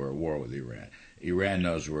realize that we're at war with Iran. Iran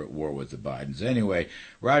knows we're at war with the Bidens. Anyway,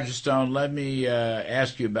 Roger Stone, let me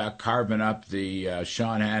ask you about carving up the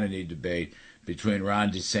Sean Hannity debate between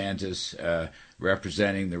Ron DeSantis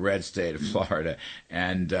representing the red state of Florida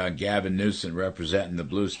and Gavin Newsom representing the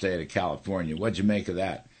blue state of California. What'd you make of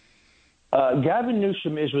that? Gavin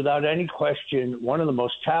Newsom is without any question one of the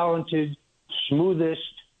most talented, smoothest,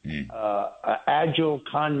 agile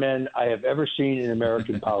con men I have ever seen in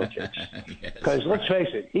American politics. Because let's face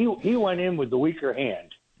it, he went in with the weaker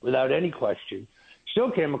hand without any question. Still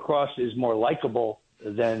came across as more likable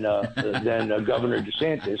than Governor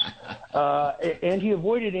DeSantis, and he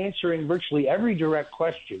avoided answering virtually every direct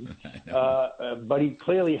question. But he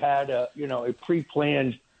clearly had a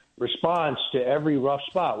pre-planned response to every rough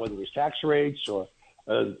spot, whether it was tax rates or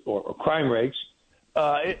crime rates.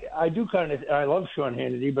 I love Sean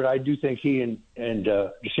Hannity, but I do think he and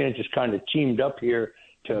DeSantis kind of teamed up here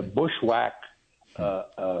to bushwhack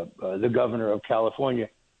the governor of California.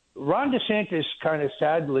 Ron DeSantis kind of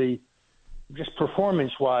sadly, just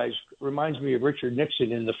performance-wise, reminds me of Richard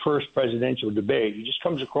Nixon in the first presidential debate. He just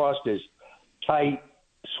comes across as tight,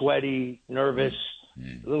 sweaty, nervous,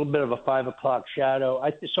 a little bit of a 5 o'clock shadow.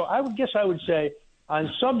 So I would say on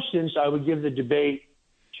substance, I would give the debate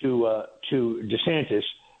to DeSantis,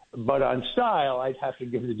 but on style, I'd have to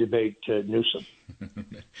give the debate to Newsom.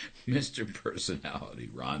 Mr. Personality,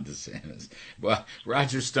 Ron DeSantis. Well,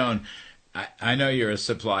 Roger Stone, I know you're a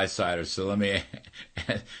supply sider, so let me.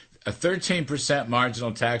 A 13%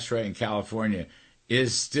 marginal tax rate in California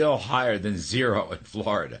is still higher than 0 in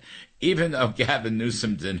Florida, even though Gavin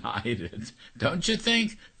Newsom denied it. Don't you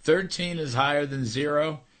think 13 is higher than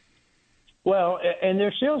 0? Well, and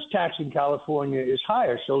their sales tax in California is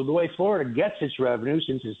higher. So the way Florida gets its revenue,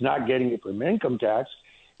 since it's not getting it from income tax,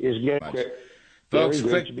 is getting Folks,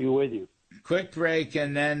 very good to be with you. Quick break,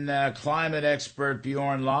 and then climate expert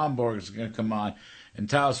Bjorn Lomborg is going to come on and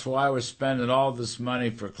tell us why we're spending all this money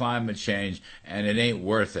for climate change and it ain't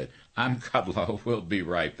worth it. I'm Kudlow. We'll be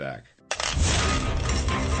right back.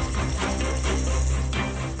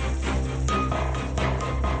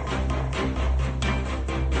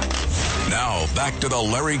 Now, back to the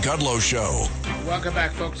Larry Kudlow Show. Welcome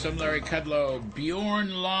back, folks. I'm Larry Kudlow.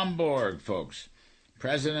 Bjorn Lomborg, folks,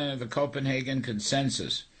 president of the Copenhagen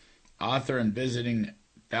Consensus, author and visiting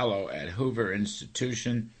fellow at Hoover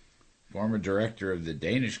Institution, former director of the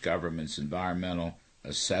Danish government's Environmental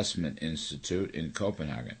Assessment Institute in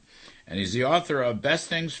Copenhagen. And he's the author of Best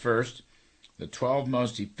Things First, the 12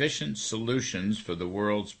 Most Efficient Solutions for the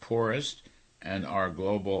World's Poorest and Our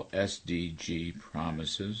Global SDG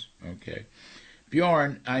Promises. Okay.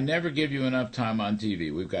 Bjorn, I never give you enough time on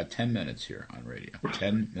TV. We've got 10 minutes here on radio.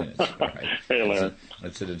 10 minutes. All right. Hey, Larry.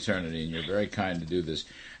 That's an eternity, and you're very kind to do this.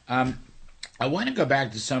 I want to go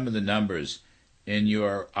back to some of the numbers in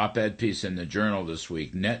your op-ed piece in the Journal this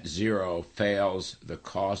week. Net zero fails the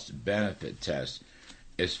cost-benefit test.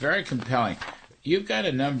 It's very compelling. You've got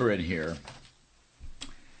a number in here.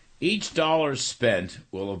 Each dollar spent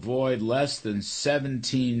will avoid less than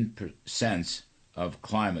 17 cents of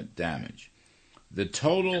climate damage. The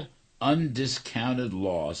total undiscounted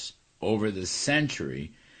loss over the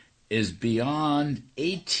century is beyond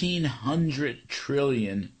 $1,800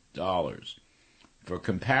 trillion. For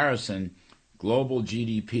comparison, global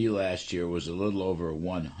GDP last year was a little over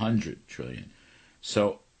 $100 trillion.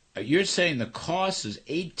 So you're saying the cost is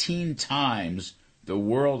 18 times the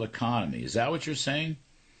world economy. Is that what you're saying?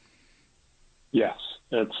 Yes,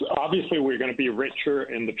 it's obviously we're going to be richer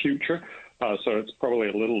in the future, so it's probably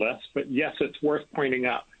a little less. But yes, it's worth pointing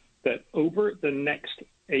out that over the next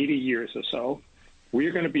 80 years or so,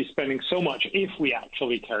 we're going to be spending so much, if we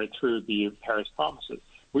actually carry through the Paris promises,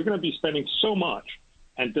 we're going to be spending so much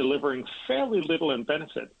and delivering fairly little in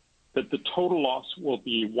benefit that the total loss will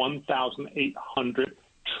be $1,800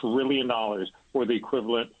 trillion, or the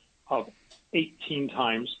equivalent of 18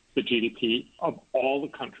 times the GDP of all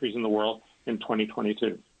the countries in the world in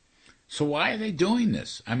 2022. So why are they doing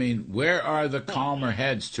this? I mean, where are the calmer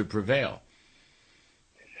heads to prevail?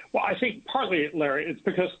 Well, I think partly, Larry, it's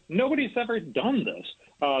because nobody's ever done this.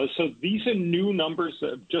 So these are new numbers that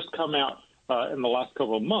have just come out in the last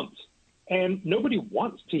couple of months. And nobody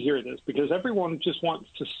wants to hear this because everyone just wants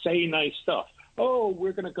to say nice stuff. Oh,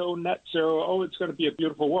 we're going to go net zero. Oh, it's going to be a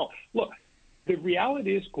beautiful world. Look, the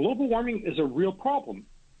reality is global warming is a real problem,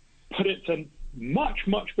 but it's a much,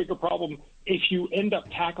 much bigger problem if you end up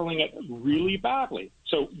tackling it really badly.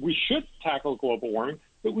 So we should tackle global warming,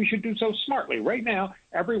 but we should do so smartly. Right now,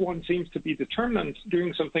 everyone seems to be determined on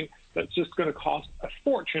doing something that's just going to cost a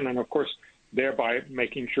fortune, and of course, thereby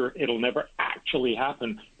making sure it'll never actually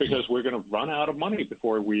happen because we're going to run out of money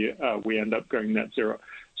before we end up going net zero.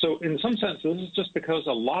 So in some sense, this is just because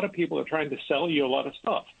a lot of people are trying to sell you a lot of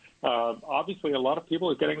stuff. Obviously, a lot of people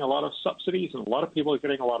are getting a lot of subsidies, and a lot of people are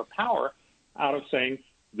getting a lot of power out of saying,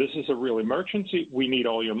 this is a real emergency, we need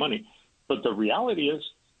all your money. But the reality is,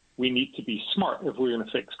 we need to be smart if we're going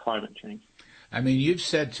to fix climate change. I mean, you've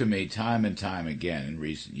said to me time and time again in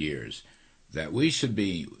recent years that we should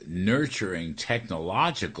be nurturing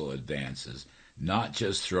technological advances, not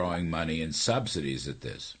just throwing money and subsidies at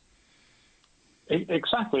this.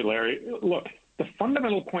 Exactly, Larry. Look, the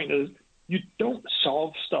fundamental point is you don't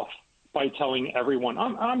solve stuff by telling everyone,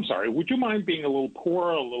 I'm sorry, would you mind being a little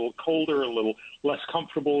poorer, a little colder, a little less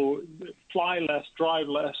comfortable, fly less, drive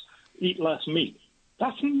less, eat less meat?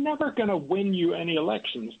 That's never going to win you any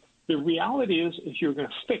elections. The reality is, if you're going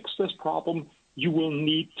to fix this problem, you will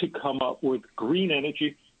need to come up with green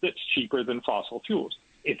energy that's cheaper than fossil fuels.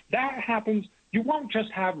 If that happens, you won't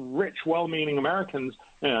just have rich, well-meaning Americans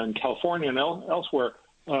in California and elsewhere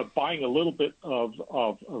buying a little bit of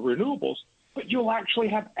renewables, but you'll actually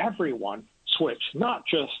have everyone switch, not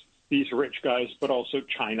just these rich guys, but also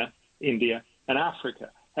China, India, and Africa.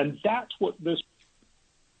 And that's what this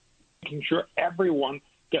making sure everyone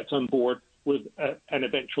gets on board with an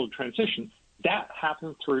eventual transition. That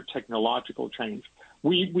happened through technological change.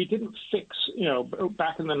 We didn't fix,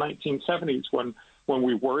 back in the 1970s when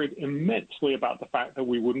we worried immensely about the fact that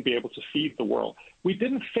we wouldn't be able to feed the world. We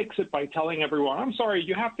didn't fix it by telling everyone, I'm sorry,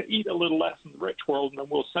 you have to eat a little less in the rich world and then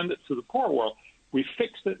we'll send it to the poor world. We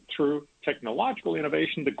fixed it through technological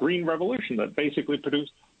innovation, the Green Revolution, that basically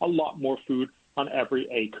produced a lot more food on every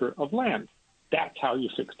acre of land. That's how you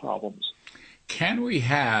fix problems. Can we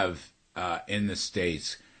have, in the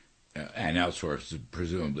States and elsewhere,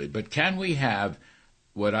 presumably, but can we have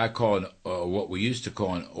what I call, what we used to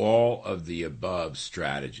call an all-of-the-above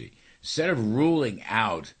strategy? Instead of ruling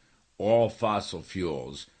out all fossil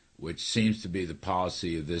fuels, which seems to be the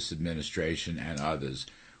policy of this administration and others,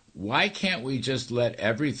 why can't we just let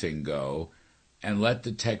everything go and let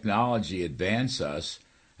the technology advance us?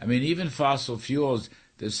 I mean, even fossil fuels,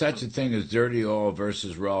 there's such a thing as dirty oil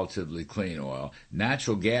versus relatively clean oil.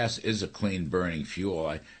 Natural gas is a clean-burning fuel.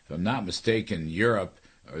 If I'm not mistaken, Europe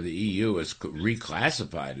or the EU has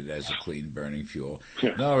reclassified it as a clean-burning fuel.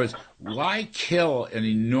 In other words, why kill an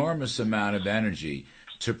enormous amount of energy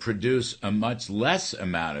to produce a much less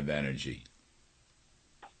amount of energy?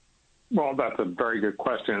 Well, that's a very good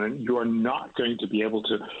question, and you are not going to be able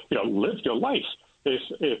to, live your life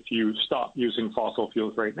if you stop using fossil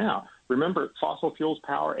fuels right now. Remember, fossil fuels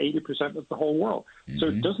power 80% of the whole world. Mm-hmm. So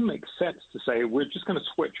it doesn't make sense to say we're just going to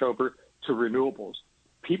switch over to renewables.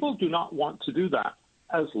 People do not want to do that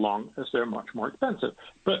as long as they're much more expensive.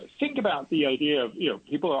 But think about the idea of,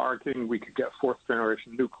 people are arguing we could get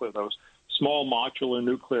fourth-generation nuclear, those small modular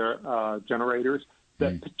nuclear generators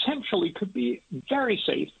that potentially could be very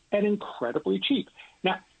safe and incredibly cheap.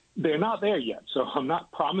 Now, they're not there yet, so I'm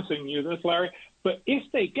not promising you this, Larry, but if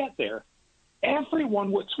they get there,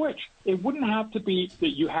 everyone would switch. It wouldn't have to be that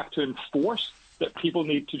you have to enforce that people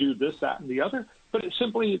need to do this, that, and the other, but it's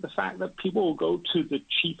simply the fact that people will go to the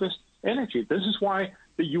cheapest energy. This is why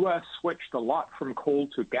the U.S. switched a lot from coal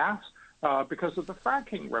to gas, because of the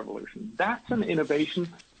fracking revolution. That's an innovation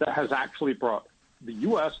that has actually brought the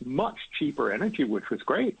U.S. much cheaper energy, which was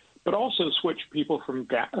great, but also switched people from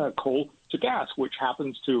coal to gas, which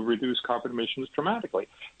happens to reduce carbon emissions dramatically.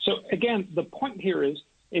 So again, the point here is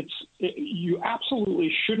you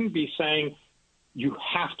absolutely shouldn't be saying you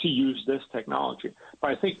have to use this technology.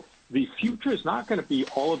 But I think the future is not going to be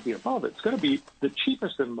all of the above. It's going to be the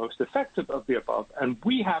cheapest and most effective of the above. And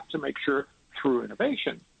we have to make sure through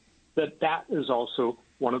innovation that is also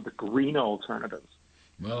one of the green alternatives.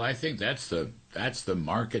 Well, I think that's the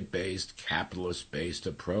market-based, capitalist-based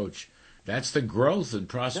approach. That's the growth and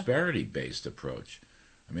prosperity-based approach.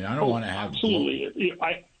 I mean, I don't want to have... Absolutely.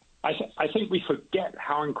 I think we forget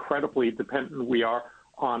how incredibly dependent we are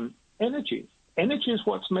on energy. Energy is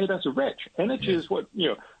what's made us rich. Energy is what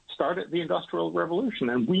started the Industrial Revolution,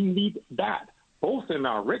 and we need that, both in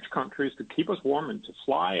our rich countries to keep us warm and to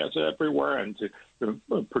fly us everywhere and to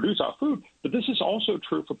produce our food. But this is also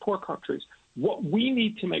true for poor countries. What we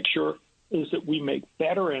need to make sure is that we make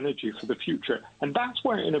better energy for the future. And that's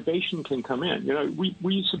where innovation can come in.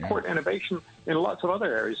 We support innovation in lots of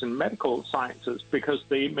other areas, in medical sciences, because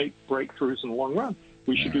they make breakthroughs in the long run.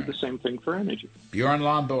 We should do the same thing for energy. Bjorn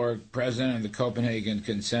Lomborg, president of the Copenhagen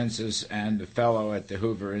Consensus and a fellow at the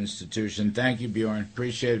Hoover Institution. Thank you, Bjorn.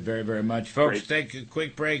 Appreciate it very, very much. Folks, take a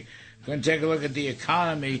quick break. We're going to take a look at the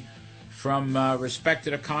economy from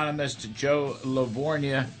respected economist Joe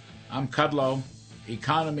Lavorgna. I'm Kudlow.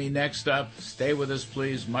 Economy next up. Stay with us,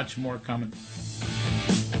 please. Much more coming.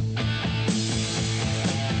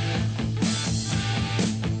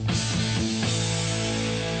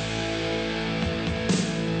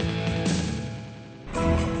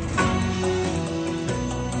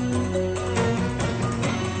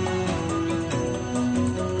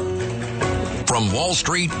 From Wall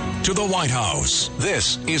Street to the White House,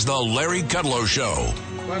 this is the Larry Kudlow Show.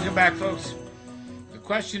 Welcome back, folks. The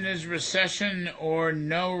question is recession or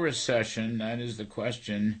no recession. That is the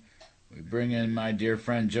question. We bring in my dear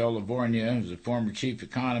friend Joe Lavorgna, who's a former chief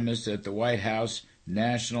economist at the White House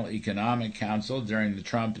National Economic Council during the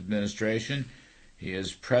Trump administration. He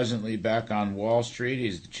is presently back on Wall Street.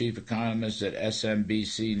 He's the chief economist at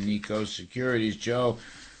SMBC Nikko Securities. Joe,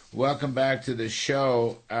 welcome back to the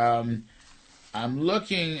show. I'm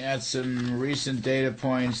looking at some recent data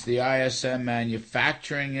points. The ISM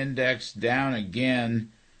Manufacturing Index down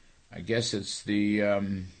again. I guess it's the,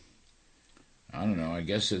 I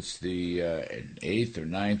guess it's the 8th or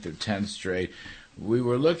 9th or 10th straight. We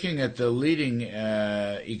were looking at the leading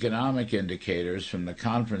economic indicators from the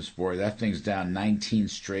Conference Board. That thing's down 19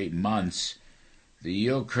 straight months. The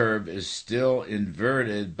yield curve is still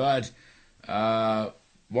inverted, but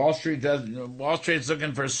Wall Street's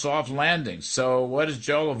looking for a soft landing. So what does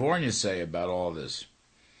Joe Lavorgna say about all this?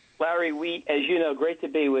 Larry, as you know, great to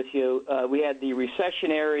be with you. We had the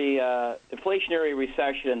inflationary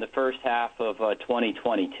recession in the first half of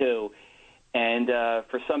 2022, and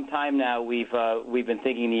for some time now we've been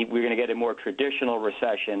thinking we're going to get a more traditional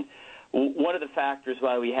recession. One of the factors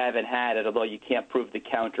why we haven't had it, although you can't prove the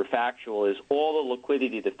counterfactual, is all the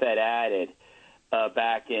liquidity the Fed added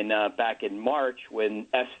back in March when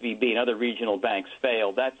SVB and other regional banks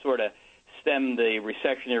failed. That sort of stemmed the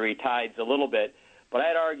recessionary tides a little bit. But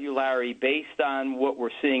I'd argue, Larry, based on what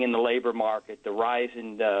we're seeing in the labor market, the rise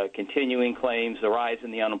in continuing claims, the rise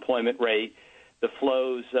in the unemployment rate, the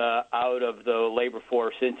flows out of the labor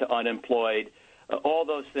force into unemployed, all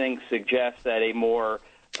those things suggest that a more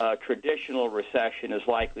traditional recession is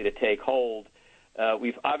likely to take hold.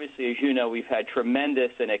 We've obviously, as you know, we've had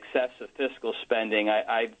tremendous and excessive fiscal spending.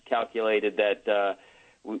 I've calculated that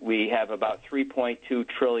we have about $3.2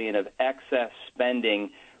 trillion of excess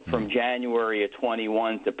spending from January of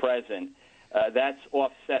 21 to present. That's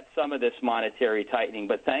offset some of this monetary tightening,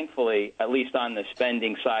 but thankfully, at least on the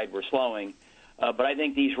spending side, we're slowing. But I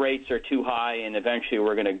think these rates are too high, and eventually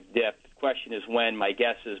we're going to dip. The question is when. My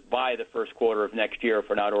guess is by the first quarter of next year if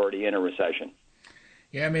we're not already in a recession.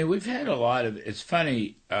 Yeah, I mean, we've had a lot of, it's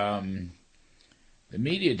funny, the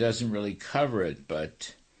media doesn't really cover it,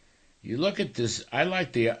 but you look at this, I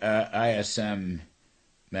like the ISM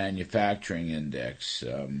Manufacturing Index.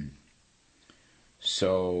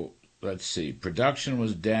 So, let's see, production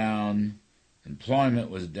was down, employment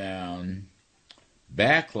was down,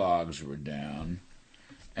 backlogs were down,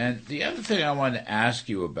 and the other thing I wanted to ask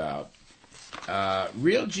you about,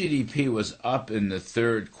 real GDP was up in the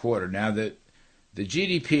third quarter. Now that the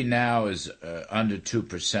GDP now is under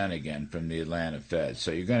 2% again from the Atlanta Fed,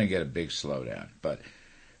 so you're going to get a big slowdown. But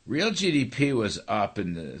real GDP was up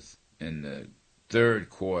in the third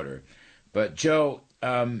quarter. But Joe,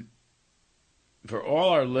 for all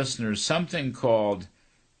our listeners, something called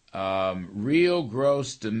real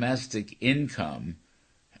gross domestic income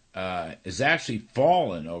has actually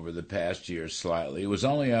fallen over the past year slightly. It was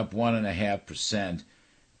only up 1.5%.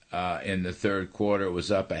 In the third quarter. It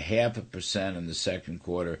was up 0.5% in the second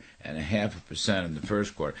quarter and 0.5% in the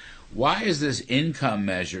first quarter. Why is this income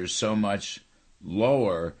measure so much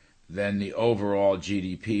lower than the overall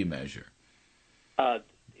GDP measure.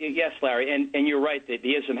 Yes, Larry, and you're right. The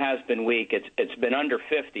ISM has been weak. It's been under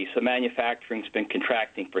 50, so manufacturing's been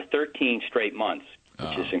contracting for 13 straight months,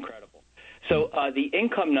 which is incredible. So the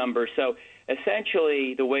income number, so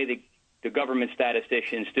essentially the way the government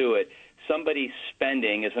statisticians do it, somebody's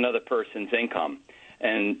spending is another person's income,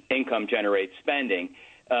 and income generates spending.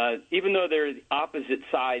 Even though they're opposite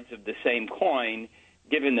sides of the same coin,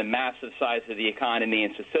 given the massive size of the economy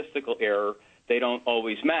and statistical error, they don't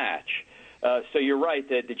always match. So you're right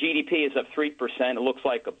that the GDP is up 3%. It looks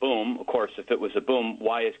like a boom. Of course, if it was a boom,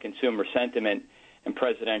 why is consumer sentiment and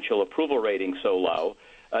presidential approval rating so low?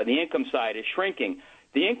 The income side is shrinking.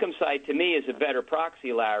 The income side, to me, is a better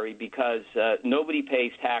proxy, Larry, because nobody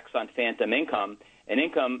pays tax on phantom income, and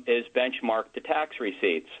income is benchmarked to tax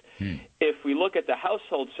receipts. If we look at the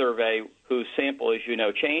household survey, whose sample, as you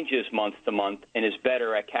know, changes month to month and is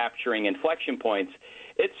better at capturing inflection points,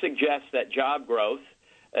 it suggests that job growth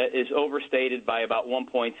is overstated by about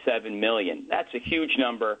 1.7 million. That's a huge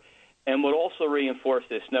number, and would also reinforce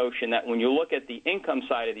this notion that when you look at the income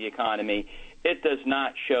side of the economy, it does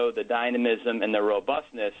not show the dynamism and the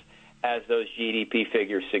robustness as those GDP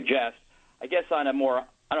figures suggest. I guess on a more,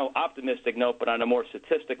 optimistic note, but on a more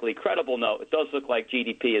statistically credible note, it does look like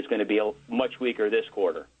GDP is going to be much weaker this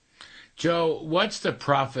quarter. Joe, what's the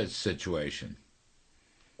profit situation?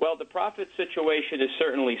 Well, the profit situation is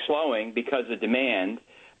certainly slowing because of demand.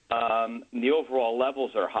 The overall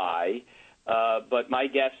levels are high, but my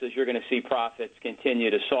guess is you're going to see profits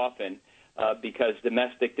continue to soften because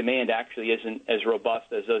domestic demand actually isn't as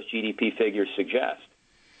robust as those GDP figures suggest.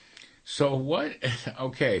 So what?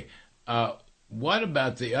 Okay, what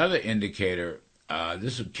about the other indicator?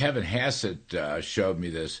 Kevin Hassett showed me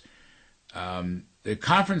this. The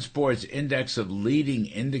Conference Board's index of leading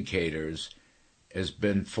indicators has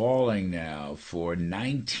been falling now for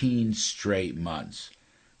 19 straight months,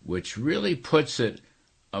 which really puts it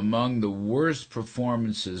among the worst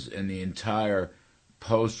performances in the entire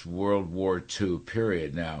post-World War II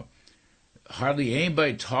period. Now, hardly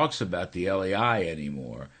anybody talks about the LEI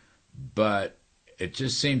anymore, but it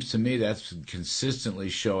just seems to me that's consistently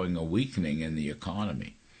showing a weakening in the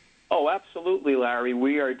economy. Oh, absolutely, Larry.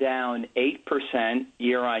 We are down 8%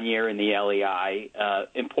 year-on-year in the LEI.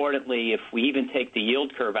 Importantly, if we even take the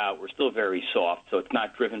yield curve out, we're still very soft, so it's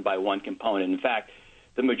not driven by one component. In fact,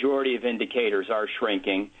 the majority of indicators are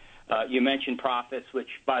shrinking. You mentioned profits, which,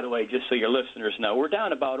 by the way, just so your listeners know, we're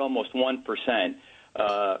down about almost 1%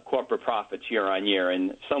 corporate profits year-on-year.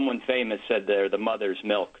 And someone famous said they're the mother's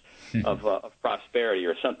milk of prosperity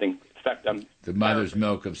or something. In fact, the mother's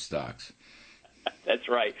milk of stocks. That's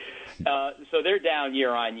right. So they're down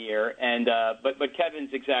year on year, and but Kevin's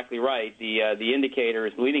exactly right. The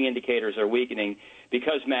indicators, leading indicators, are weakening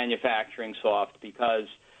because manufacturing's soft, because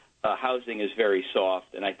housing is very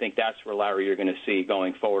soft, and I think that's where, Larry, you're going to see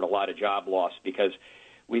going forward a lot of job loss because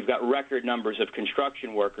we've got record numbers of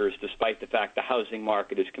construction workers, despite the fact the housing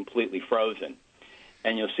market is completely frozen,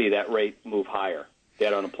 and you'll see that rate move higher.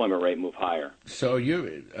 That unemployment rate move higher. So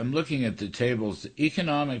I'm looking at the tables.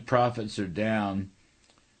 Economic profits are down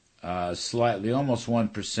slightly, almost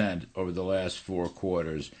 1% over the last 4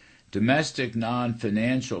 quarters. Domestic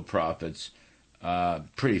non-financial profits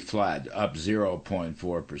pretty flat, up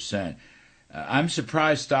 0.4%. I'm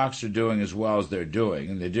surprised stocks are doing as well as they're doing,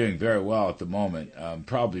 and they're doing very well at the moment,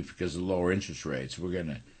 probably because of lower interest rates. We're going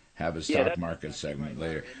to have a stock market segment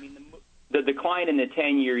later. I mean, the decline in the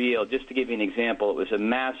 10-year yield, just to give you an example, it was a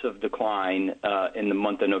massive decline in the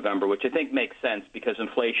month of November, which I think makes sense because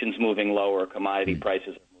inflation's moving lower, commodity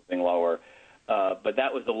prices are moving lower. But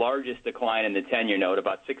that was the largest decline in the 10-year note,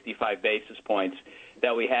 about 65 basis points,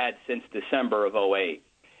 that we had since December of 2008.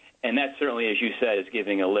 And that certainly, as you said, is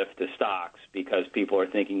giving a lift to stocks because people are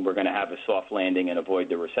thinking we're going to have a soft landing and avoid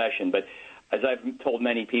the recession. But as I've told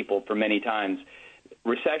many people for many times,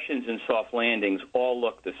 recessions and soft landings all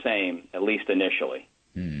look the same, at least initially.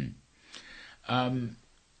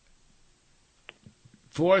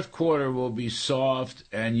 Fourth quarter will be soft,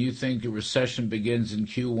 and you think a recession begins in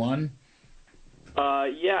Q1?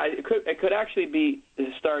 Yeah, it could actually be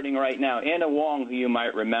starting right now. Anna Wong, who you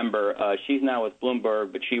might remember, she's now with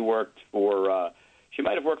Bloomberg, but she worked for she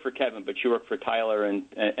might have worked for Kevin, but she worked for Tyler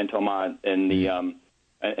and Tomas in the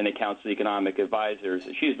in the Council of Economic Advisors.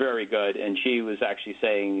 She's very good, and she was actually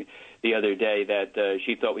saying the other day that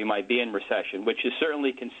she thought we might be in recession, which is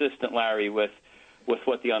certainly consistent, Larry, with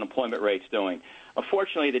what the unemployment rate's doing.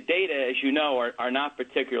 Unfortunately, the data, as you know, are not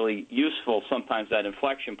particularly useful sometimes at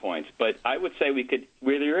inflection points. But I would say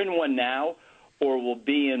we're either in one now or we'll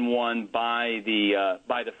be in one by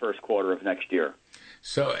the first quarter of next year.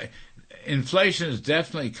 So inflation is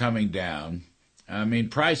definitely coming down. I mean,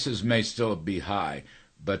 prices may still be high,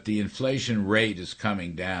 but the inflation rate is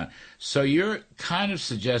coming down. So you're kind of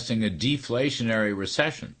suggesting a deflationary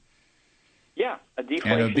recession. Yeah, a deflationary.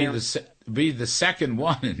 And it'll be the second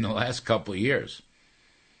one in the last couple of years.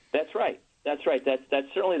 That's right. That's right.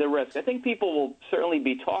 That's certainly the risk. I think people will certainly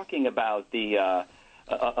be talking about the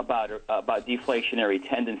about deflationary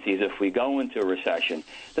tendencies if we go into a recession.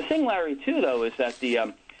 The thing, Larry, too, though, is that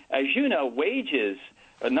as you know, wages,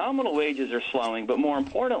 nominal wages are slowing, but more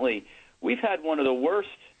importantly, we've had one of the worst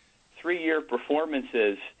 3-year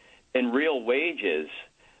performances in real wages,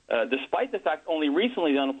 despite the fact only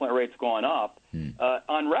recently the unemployment rate's gone up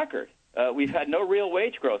on record. We've had no real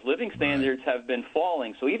wage growth. Living standards have been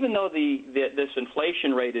falling. So even though this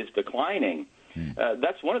inflation rate is declining,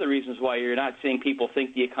 that's one of the reasons why you're not seeing people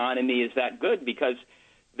think the economy is that good, because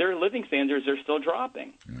their living standards are still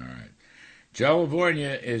dropping. All right. Joe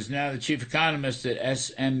Lavorgna is now the chief economist at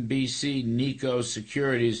SMBC Nikko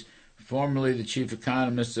Securities, formerly the chief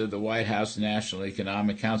economist of the White House National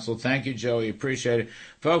Economic Council. Thank you, Joey. Appreciate it.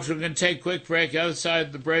 Folks, we're going to take a quick break. The other side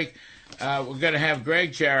of the break, we're going to have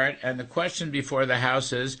Greg Jarrett, and the question before the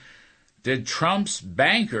House is, did Trump's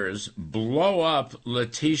bankers blow up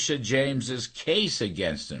Letitia James's case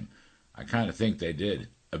against him? I kind of think they did.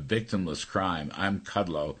 A victimless crime. I'm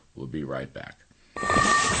Kudlow. We'll be right back.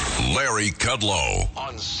 Larry Kudlow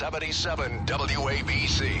on 77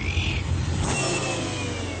 WABC.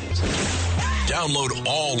 Download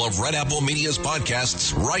all of Red Apple Media's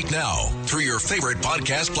podcasts right now through your favorite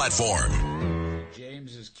podcast platform.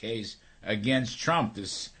 James's case against Trump,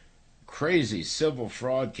 this crazy civil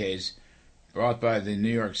fraud case brought by the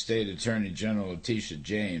New York State Attorney General Letitia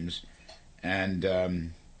James, and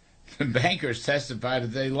the bankers testified that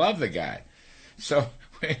they love the guy. So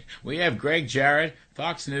we have Greg Jarrett,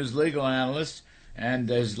 Fox News legal analyst, and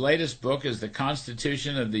his latest book is The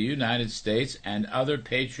Constitution of the United States and Other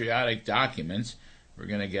Patriotic Documents. We're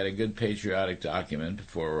going to get a good patriotic document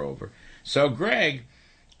before we're over. So, Greg,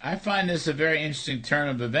 I find this a very interesting turn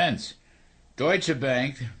of events. Deutsche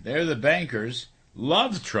Bank, they're the bankers,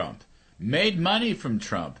 loved Trump, made money from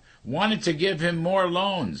Trump, wanted to give him more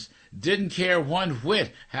loans, didn't care one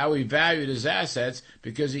whit how he valued his assets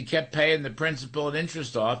because he kept paying the principal and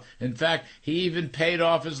interest off. In fact, he even paid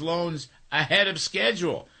off his loans ahead of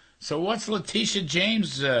schedule. So what's Letitia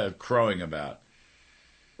James crowing about?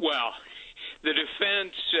 Well, the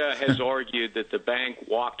defense has argued that the bank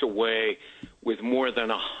walked away with more than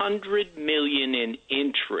 $100 million in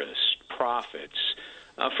interest profits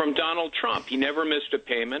from Donald Trump. He never missed a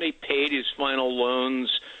payment. He paid his final loans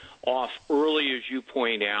off early, as you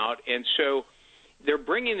point out, and so they're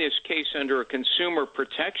bringing this case under a consumer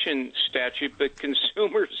protection statute, but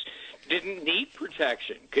consumers didn't need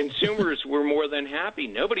protection. Consumers were more than happy.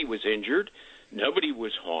 Nobody was injured. Nobody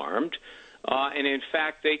was harmed. And in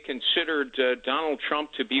fact, they considered Donald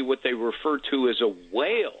Trump to be what they refer to as a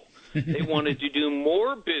whale. They wanted to do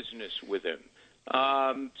more business with him.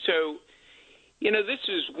 So, you know, this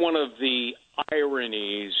is one of the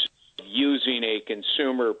ironies of using a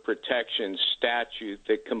consumer protection statute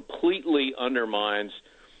that completely undermines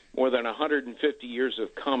more than 150 years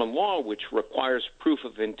of common law, which requires proof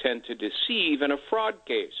of intent to deceive in a fraud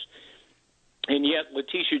case. And yet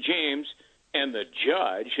Letitia James and the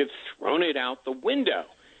judge have thrown it out the window.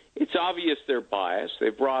 It's obvious they're biased. They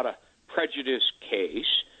brought a prejudice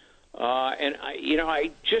case. And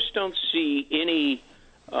I just don't see any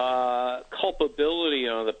culpability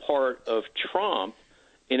on the part of Trump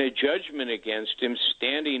in a judgment against him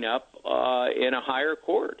standing up in a higher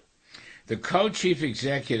court. The co-chief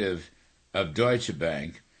executive of Deutsche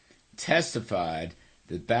Bank testified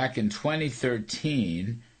that back in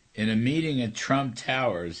 2013, in a meeting at Trump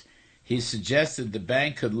Towers, he suggested the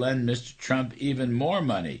bank could lend Mr. Trump even more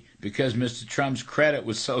money because Mr. Trump's credit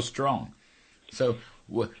was so strong. So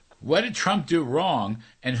what did Trump do wrong,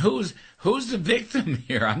 and who's the victim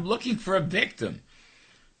here? I'm looking for a victim.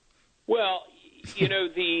 Well, you know,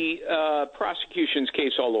 the prosecution's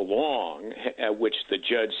case all along, at which the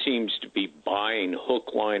judge seems to be buying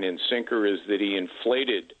hook, line, and sinker, is that he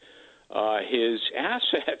inflated his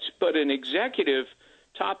assets. But an executive,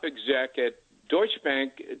 top exec at Deutsche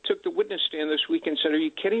Bank, took the witness stand this week and said, "Are you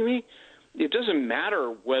kidding me? It doesn't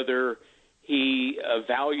matter whether he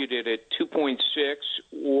valued it at 2.6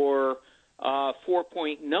 or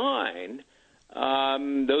 4.9.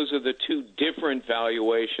 Those are the two different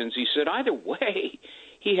valuations." He said, either way,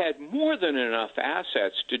 he had more than enough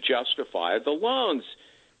assets to justify the loans.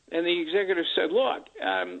 And the executive said, look,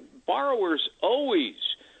 borrowers always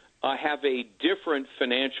have a different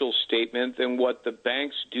financial statement than what the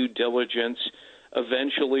bank's due diligence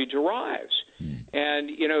eventually derives. And,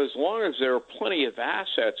 as long as there are plenty of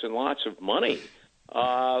assets and lots of money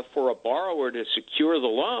for a borrower to secure the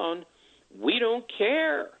loan, we don't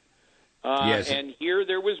care. Yes. And here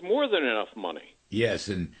there was more than enough money. Yes,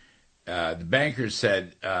 and the bankers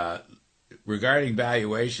said regarding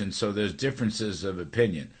valuation, so there's differences of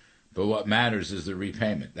opinion, but what matters is the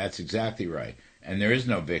repayment. That's exactly right. And there is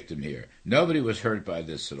no victim here. Nobody was hurt by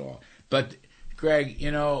this at all. But, Greg,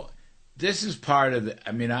 this is part of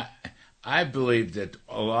I believe that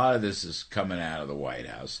a lot of this is coming out of the White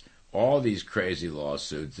House. All these crazy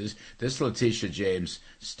lawsuits. This Letitia James,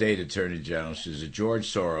 state attorney general, she's a George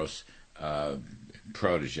Soros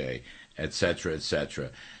protege, et cetera, et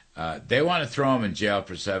cetera. They want to throw him in jail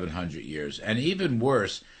for 700 years. And even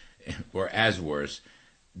worse, or as worse,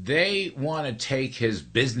 they want to take his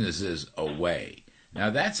businesses away.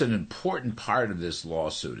 Now, that's an important part of this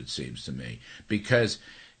lawsuit, it seems to me, because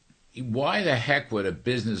why the heck would a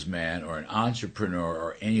businessman or an entrepreneur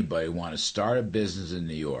or anybody want to start a business in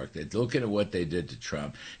New York? They look at what they did to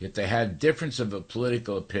Trump. If they had a difference of a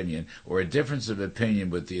political opinion or a difference of opinion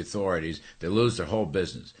with the authorities, they lose their whole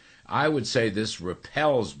business. I would say this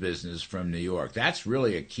repels business from New York. That's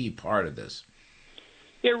really a key part of this.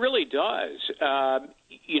 It really does.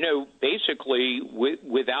 Basically,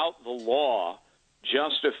 without the law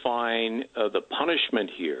justifying the punishment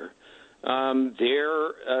here,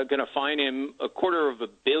 they're going to fine him $250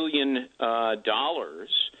 million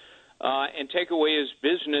and take away his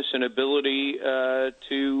business and ability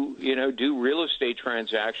to, do real estate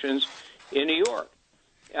transactions in New York.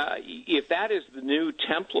 If that is the new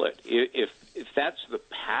template, if that's the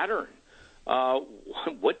pattern,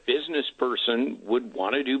 what business person would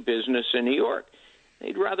want to do business in New York?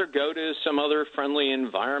 They'd rather go to some other friendly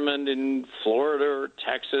environment in Florida or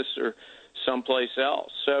Texas or someplace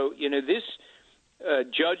else. So, this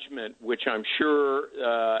judgment, which I'm sure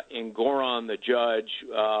Engoron, the judge,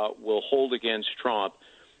 will hold against Trump,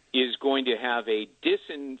 is going to have a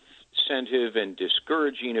disincentive and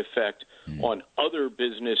discouraging effect on other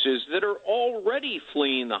businesses that are already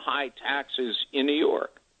fleeing the high taxes in New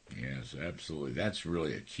York. Yes, absolutely. That's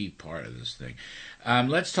really a key part of this thing.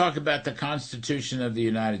 Let's talk about the Constitution of the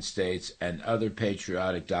United States and Other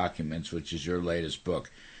Patriotic Documents, which is your latest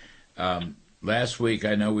book. Last week,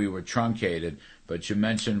 I know we were truncated, but you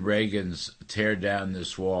mentioned Reagan's Tear Down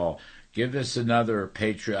This Wall. Give us another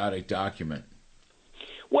patriotic document.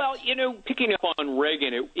 Well, picking up on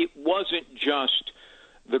Reagan, it wasn't just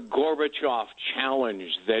the Gorbachev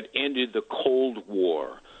challenge that ended the Cold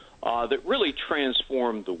War that really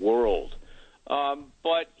transformed the world.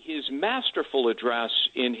 But his masterful address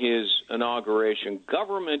in his inauguration,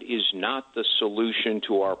 government is not the solution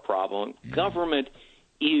to our problem. Government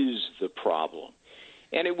is the problem.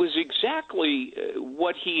 And it was exactly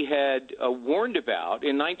what he had warned about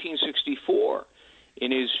in 1964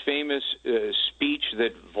 in his famous speech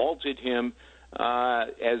that vaulted him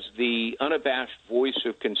as the unabashed voice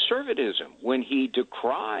of conservatism when he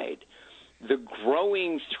decried the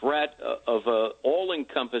growing threat of an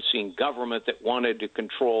all-encompassing government that wanted to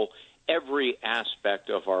control every aspect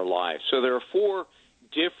of our lives. So there are four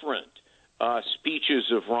different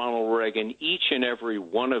speeches of Ronald Reagan. Each and every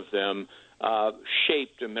one of them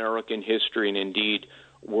shaped American history and indeed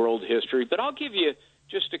world history. But I'll give you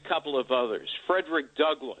just a couple of others. Frederick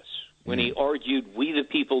Douglass, when he argued we the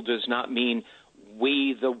people does not mean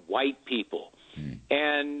we the white people.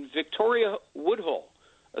 And Victoria Woodhull,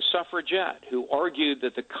 a suffragette, who argued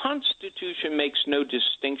that the Constitution makes no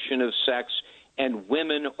distinction of sex and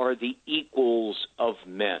women are the equals of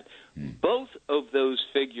men. Both of those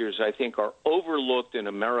figures, I think, are overlooked in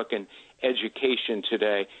American education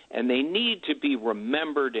today, and they need to be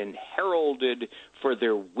remembered and heralded for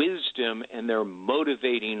their wisdom and their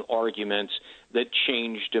motivating arguments that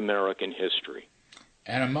changed American history.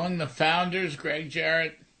 And among the founders, Greg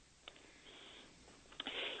Jarrett?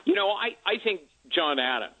 I think John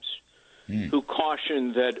Adams, who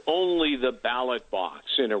cautioned that only the ballot box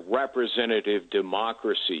in a representative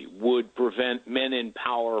democracy would prevent men in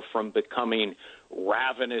power from becoming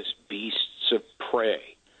ravenous beasts of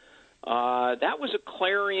prey. That was a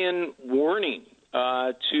clarion warning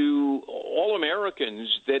to all Americans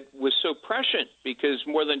that was so prescient because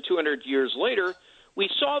more than 200 years later, we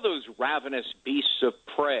saw those ravenous beasts of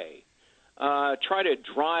prey try to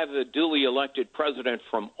drive the duly elected president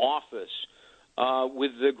from office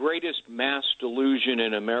with the greatest mass delusion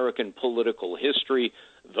in American political history,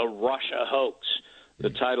 the Russia hoax, the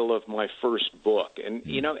title of my first book. And,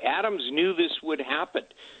 Adams knew this would happen,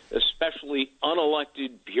 especially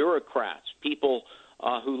unelected bureaucrats, people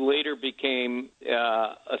who later became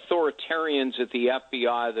authoritarians at the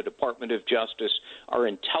FBI, the Department of Justice, our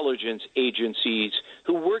intelligence agencies,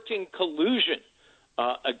 who worked in collusion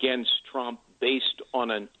against Trump based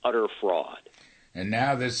on an utter fraud. And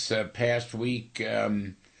now this past week,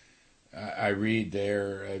 I read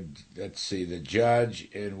there, let's see, the judge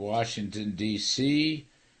in Washington, D.C.,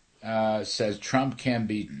 says Trump can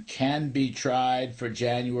be tried for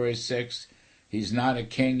January 6th. He's not a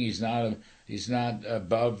king. He's not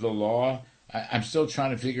above the law. I'm still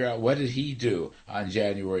trying to figure out, what did he do on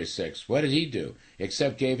January 6th? What did he do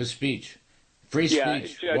except gave a speech? Free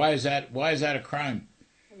speech. Judge, why is that a crime?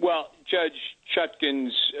 Well, Judge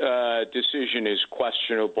Chutkan's decision is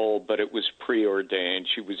questionable, but it was preordained.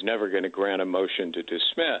 She was never going to grant a motion to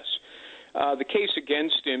dismiss. The case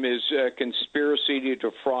against him is conspiracy to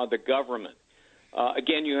defraud the government.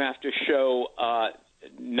 Again, you have to show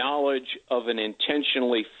knowledge of an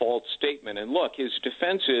intentionally false statement. And look, his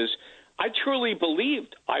defense is, I truly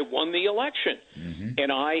believed I won the election,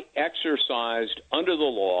 and I exercised under the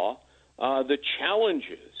law the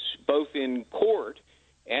challenges, both in court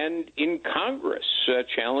and in Congress,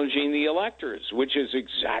 challenging the electors, which is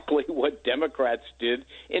exactly what Democrats did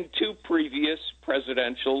in two previous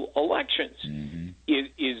presidential elections.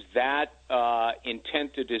 Is that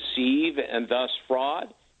intent to deceive and thus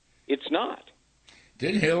fraud? It's not.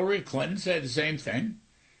 Did Hillary Clinton say the same thing?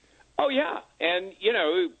 Oh, yeah. And,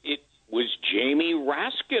 it was Jamie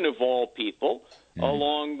Raskin, of all people,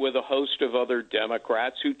 along with a host of other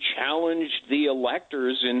Democrats, who challenged the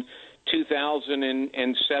electors in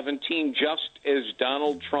 2017, just as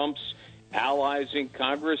Donald Trump's allies in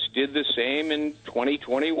Congress did the same in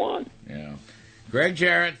 2021. Yeah. Greg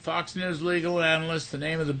Jarrett, Fox News legal analyst. The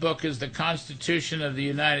name of the book is The Constitution of the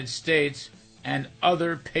United States and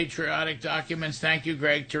Other Patriotic Documents. Thank you,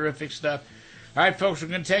 Greg. Terrific stuff. All right, folks, we're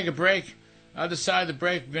going to take a break. Other side of the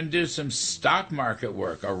break, we're going to do some stock market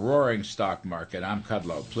work, a roaring stock market. I'm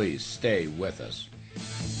Kudlow. Please stay with us.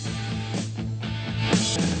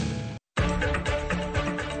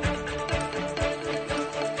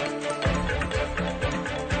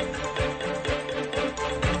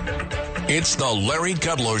 It's the Larry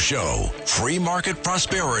Kudlow Show. Free market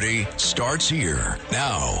prosperity starts here.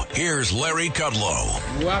 Now, here's Larry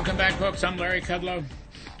Kudlow. Welcome back, folks. I'm Larry Kudlow.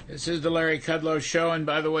 This is the Larry Kudlow Show. And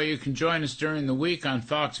by the way, you can join us during the week on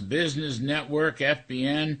Fox Business Network,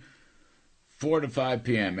 FBN, 4 to 5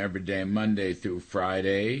 p.m. every day, Monday through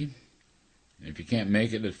Friday. And if you can't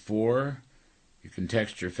make it at 4, you can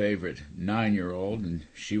text your favorite 9-year-old, and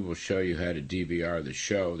she will show you how to DVR the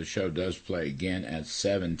show. The show does play again at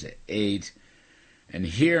 7 to 8. And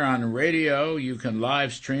here on radio, you can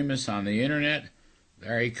live stream us on the internet,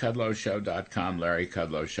 LarryKudlowShow.com,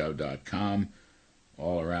 LarryKudlowShow.com,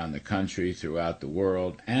 all around the country, throughout the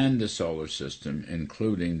world, and the solar system,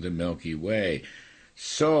 including the Milky Way.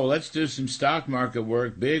 So let's do some stock market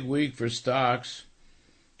work. Big week for stocks.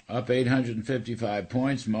 Up 855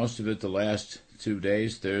 points, most of it the last 2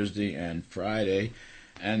 days, Thursday and Friday.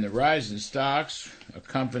 And the rise in stocks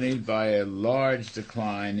accompanied by a large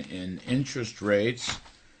decline in interest rates.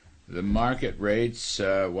 The market rates,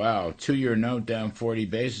 2-year note down 40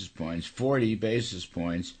 basis points.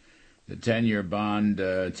 The 10-year bond,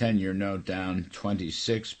 10-year note down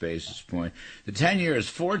 26 basis points. The 10-year is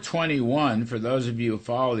 421 for those of you who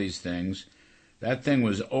follow these things. That thing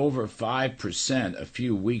was over 5% a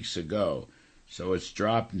few weeks ago. So it's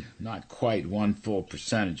dropped not quite 1 full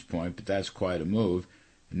percentage point, but that's quite a move.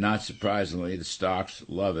 Not surprisingly, the stocks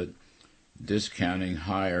love it, discounting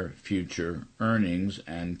higher future earnings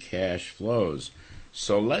and cash flows.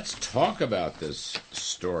 So let's talk about this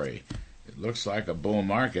story. It looks like a bull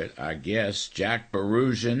market, I guess. Jack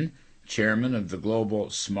Barusian, chairman of the Global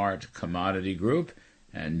Smart Commodity Group,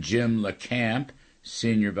 and Jim LeCamp,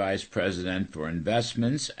 Senior Vice President for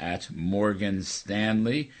Investments at Morgan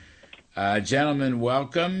Stanley. Gentlemen,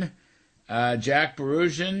 welcome. Jack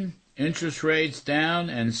Barusian, interest rates down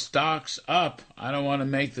and stocks up. I don't want to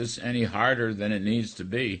make this any harder than it needs to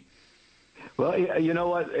be. Well, you know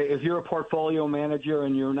what? If you're a portfolio manager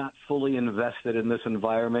and you're not fully invested in this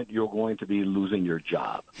environment, you're going to be losing your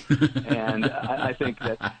job. And I think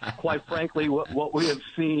that, quite frankly, what we have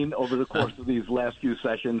seen over the course of these last few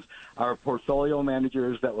sessions are portfolio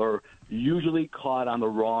managers that were usually caught on the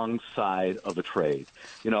wrong side of the trade.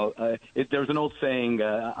 There's an old saying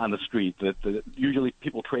on the street that usually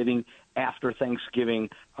people trading after Thanksgiving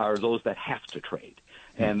are those that have to trade.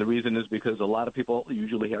 And the reason is because a lot of people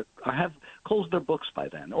usually have closed their books by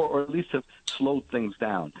then, or at least have slowed things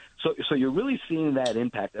down. So you're really seeing that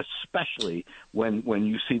impact, especially when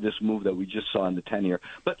you see this move that we just saw in the 10-year.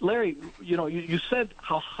 But Larry, you said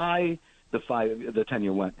how high the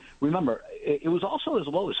 10-year went. Remember, it was also as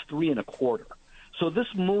low as 3.25. So this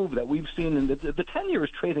move that we've seen in the 10-year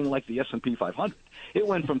is trading like the S&P 500. It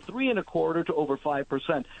went from 3.25 to over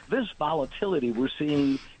 5%. This volatility we're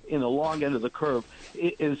seeing in the long end of the curve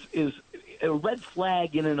is a red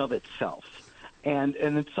flag in and of itself. And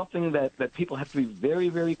it's something that people have to be very,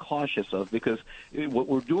 very cautious of, because what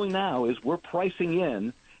we're doing now is we're pricing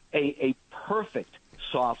in a perfect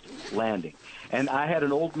soft landing. And I had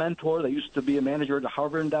an old mentor that used to be a manager at the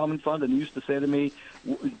Harvard Endowment Fund, and he used to say to me,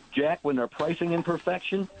 Jack, when they're pricing in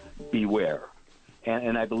perfection, beware.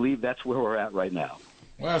 And I believe that's where we're at right now.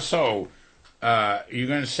 Well, so you're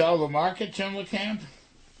going to sell the market, Jim LeCamp?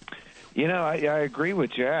 You know, I agree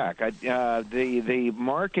with Jack. The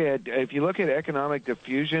market, if you look at economic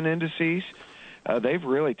diffusion indices, they've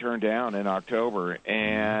really turned down in October,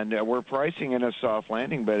 and we're pricing in a soft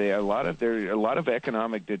landing, but a lot of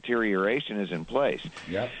economic deterioration is in place.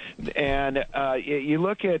 Yep. And you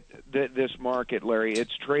look at this market, Larry,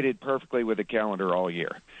 it's traded perfectly with the calendar all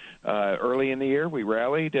year. Early in the year, we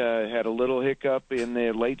rallied, had a little hiccup in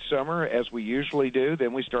the late summer, as we usually do.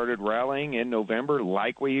 Then we started rallying in November,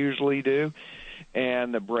 like we usually do.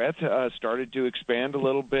 And the breadth started to expand a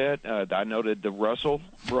little bit. I noted the Russell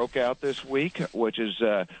broke out this week, which is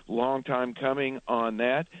a long time coming on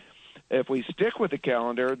that. If we stick with the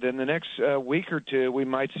calendar, then the next week or two, we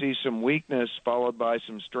might see some weakness followed by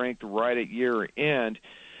some strength right at year end.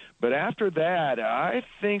 But after that, I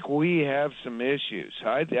think we have some issues.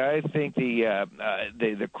 I think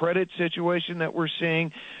the credit situation that we're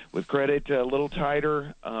seeing, with credit a little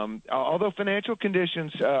tighter, although financial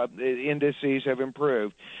conditions indices have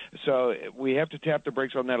improved, so we have to tap the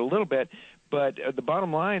brakes on that a little bit. But the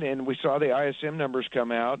bottom line, and we saw the ISM numbers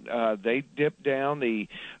come out, they dipped down. The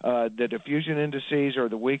diffusion indices are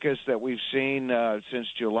the weakest that we've seen since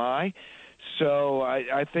July. So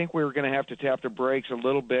I think we're going to have to tap the brakes a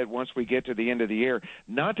little bit once we get to the end of the year,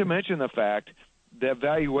 not to mention the fact that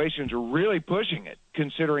valuations are really pushing it,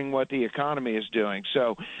 considering what the economy is doing.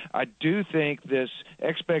 So I do think this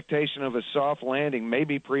expectation of a soft landing may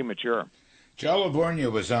be premature. Joe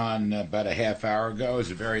Lavorgna was on about a half hour ago.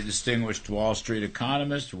 He's a very distinguished Wall Street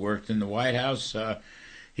economist, worked in the White House.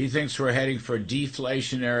 He thinks we're heading for a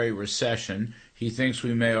deflationary recession. He thinks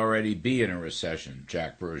we may already be in a recession,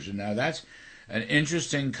 Jack Berger. Now, that's an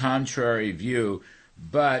interesting contrary view,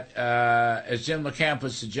 but as Jim LeCamp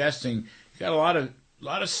was suggesting, you've got a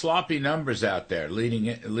lot of sloppy numbers out there,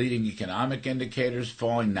 leading economic indicators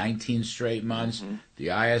falling 19 straight months. Mm-hmm. The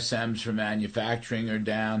ISMs for manufacturing are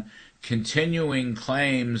down. Continuing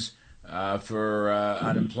claims for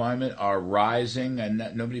unemployment are rising, and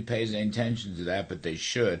nobody pays any attention to that, but they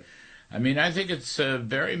should. I mean, I think it's a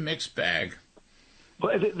very mixed bag.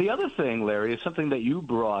 Well, the other thing, Larry, is something that you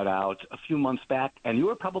brought out a few months back, and you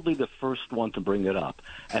were probably the first one to bring it up,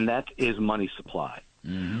 and that is money supply.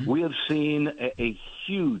 Mm-hmm. We have seen a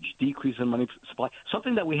huge decrease in money supply,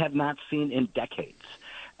 something that we have not seen in decades.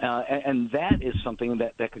 And that is something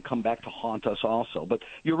that could come back to haunt us also. But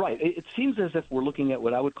you're right. It seems as if we're looking at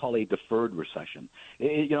what I would call a deferred recession.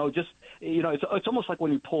 It's almost like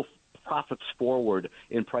when you pull profits forward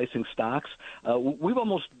in pricing stocks. We've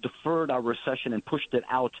almost deferred our recession and pushed it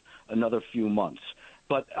out another few months.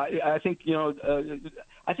 But I think,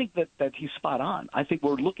 I think that he's spot on. I think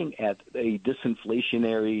we're looking at a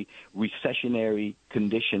disinflationary, recessionary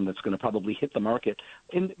condition that's going to probably hit the market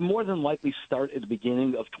and more than likely start at the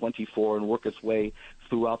beginning of 24 and work its way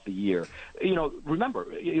throughout the year. Remember,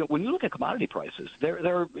 when you look at commodity prices,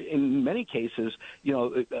 they're in many cases,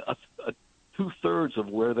 a two-thirds of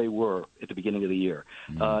where they were at the beginning of the year,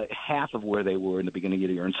 half of where they were in the beginning of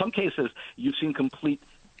the year. In some cases, you've seen complete,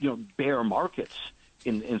 bear markets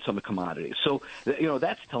in some of the commodities. So,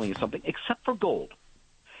 that's telling you something, except for gold.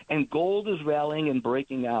 And gold is rallying and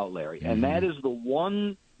breaking out, Larry. Mm-hmm. And that is the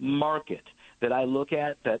one market that I look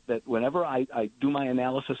at that whenever I do my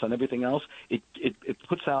analysis on everything else, it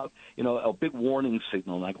puts out, a big warning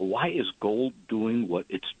signal. Like, why is gold doing what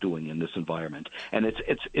it's doing in this environment? And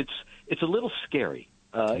it's a little scary.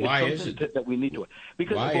 Why it's something is it? That we need to,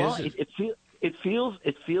 because it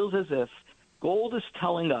feels as if gold is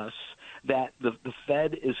telling us that the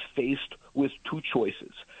Fed is faced with two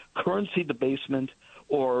choices: currency debasement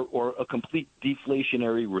or a complete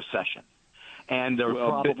deflationary recession. And they're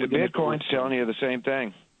probably Bitcoin's telling you the same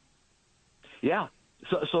thing. Yeah.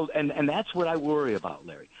 So and that's what I worry about,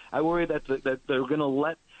 Larry. I worry that they're going to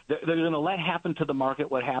let happen to the market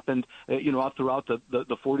what happened, throughout the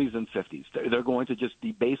 40s and 50s. They're going to just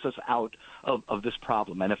debase us out of this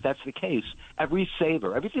problem. And if that's the case,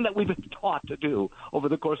 everything that we've been taught to do over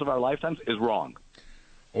the course of our lifetimes is wrong.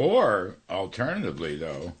 Or alternatively,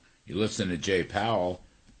 though, you listen to Jay Powell,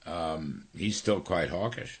 he's still quite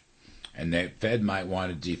hawkish. And the Fed might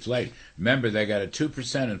want to deflate. Remember, they got a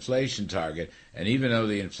 2% inflation target, and even though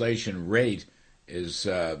the inflation rate is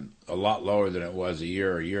a lot lower than it was a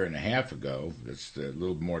year and a half ago, it's a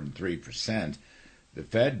little more than 3%, the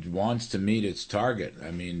Fed wants to meet its target.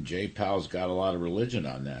 I mean, Jay Powell's got a lot of religion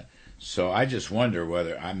on that. So I just wonder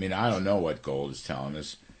whether, I don't know what gold is telling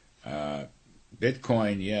us.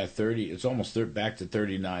 Bitcoin, 30. It's almost back to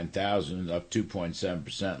 39,000, up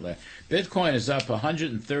 2.7%. Bitcoin is up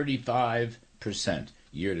 135%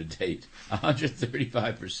 year to date.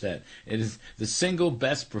 135%. It is the single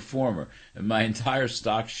best performer in my entire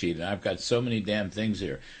stock sheet, and I've got so many damn things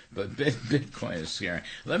here. But Bitcoin is scary.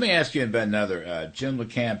 Let me ask you about another. Jim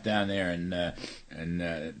LeCamp down there in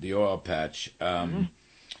the oil patch.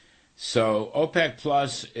 So OPEC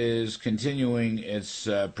Plus is continuing its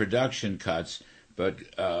production cuts, but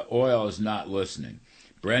oil is not listening.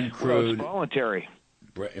 Brent crude, it's voluntary.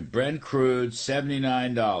 Brent crude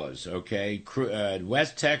 $79. Okay,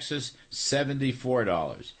 West Texas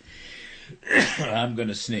 $74. I'm going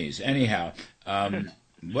to sneeze. Anyhow,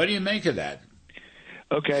 what do you make of that?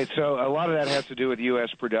 Okay, so a lot of that has to do with U.S.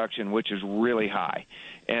 production, which is really high,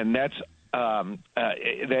 and that's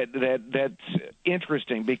that's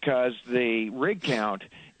interesting because the rig count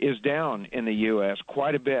is down in the U.S.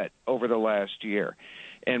 quite a bit over the last year.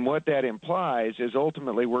 And what that implies is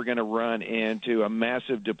ultimately we're going to run into a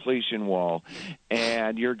massive depletion wall,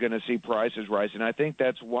 and you're going to see prices rise. And I think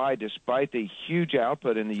that's why, despite the huge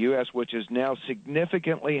output in the U.S., which is now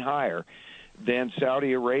significantly higher than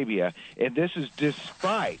Saudi Arabia, and this is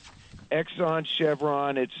despite Exxon,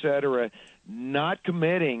 Chevron, et cetera, not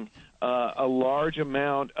committing a large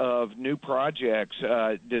amount of new projects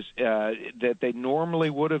that they normally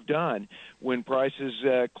would have done when prices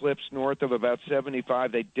clips north of about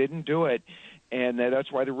 75. They didn't do it, and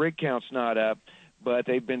that's why the rig count's not up. But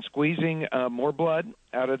they've been squeezing more blood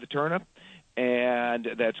out of the turnip, and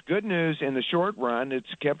that's good news in the short run.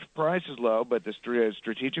 It's kept prices low, but the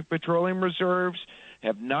strategic petroleum reserves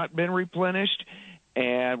have not been replenished,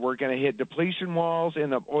 and we're going to hit depletion walls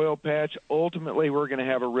in the oil patch. Ultimately, we're going to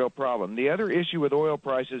have a real problem. The other issue with oil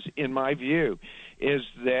prices, in my view, is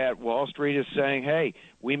that Wall Street is saying, hey,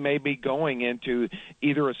 we may be going into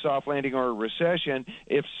either a soft landing or a recession.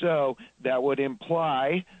 If so, that would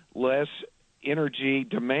imply less energy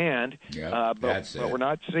demand, but we're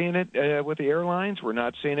not seeing it with the airlines. We're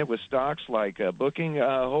not seeing it with stocks like Booking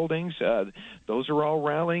Holdings. Those are all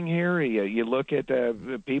rallying here. You look at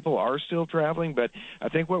people are still traveling, but I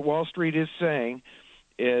think what Wall Street is saying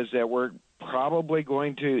is that we're probably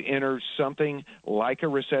going to enter something like a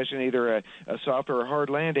recession, either a soft or a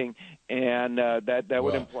hard landing, and that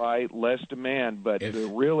would imply less demand. But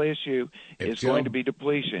the real issue is going to be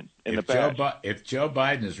depletion in the patch. If Joe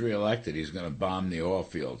Biden is reelected, he's going to bomb the oil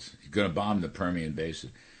fields. He's going to bomb the Permian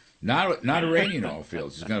Basin. Not Iranian oil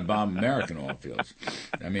fields. He's going to bomb American oil fields.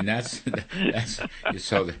 I mean, that's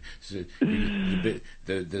so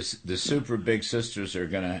the super big sisters are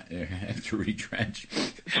going to have to retrench.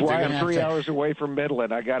 That's why I'm 3 hours away from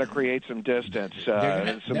Midland. I got to create some distance.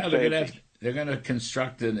 They're going to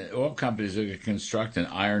construct oil companies are going to construct an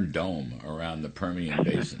iron dome around the Permian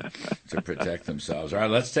Basin to protect themselves. All right,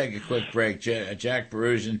 let's take a quick break. Jack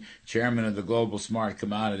Perusian, chairman of the Global Smart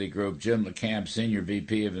Commodity Group, Jim LeCamp, senior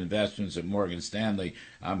VP of investments at Morgan Stanley.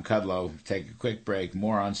 I'm Kudlow. Take a quick break.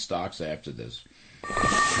 More on stocks after this.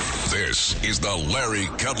 This is the Larry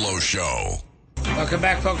Kudlow Show. Welcome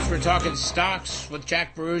back, folks. We're talking stocks with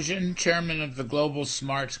Jack Perusian, chairman of the Global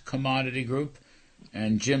Smart Commodity Group,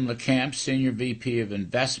 and Jim LeCamp, Senior VP of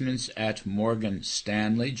Investments at Morgan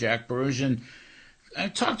Stanley. Jack Perusian,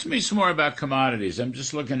 talk to me some more about commodities. I'm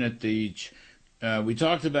just looking at we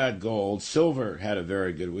talked about gold. Silver had a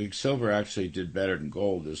very good week. Silver actually did better than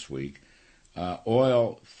gold this week.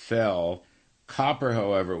 Oil fell. Copper,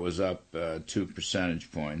 however, was up 2 percentage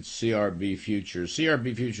points. CRB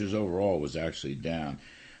futures overall was actually down.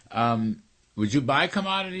 Would you buy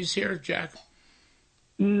commodities here, Jack?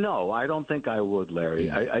 No, I don't think I would, Larry.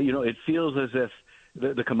 It feels as if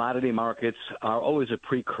the commodity markets are always a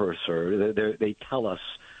precursor. They tell us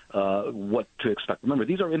what to expect. Remember,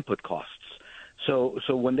 these are input costs. So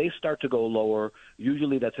when they start to go lower,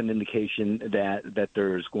 usually that's an indication that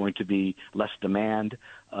there's going to be less demand.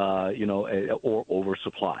 or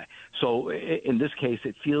oversupply. So in this case,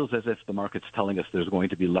 it feels as if the market's telling us there's going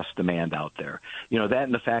to be less demand out there. That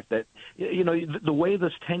and the fact that, the way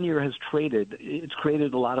this 10-year has traded, it's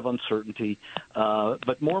created a lot of uncertainty.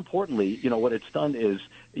 But more importantly, what it's done is,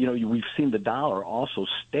 we've seen the dollar also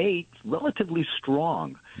stay relatively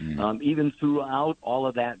strong, even throughout all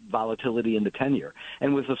of that volatility in the 10-year.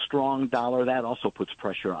 And with a strong dollar, that also puts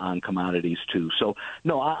pressure on commodities too. So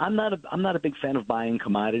no, I'm not a big fan of buying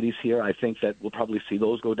commodities here. I think that we'll probably see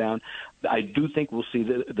those go down. I do think we'll see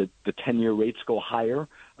the 10-year rates go higher,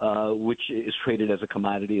 which is traded as a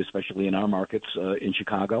commodity, especially in our markets in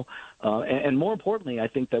Chicago. And more importantly, I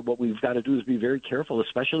think that what we've got to do is be very careful,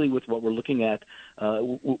 especially with what we're looking at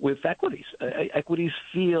with equities. Equities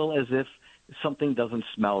feel as if something doesn't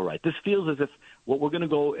smell right. This feels as if what we're going to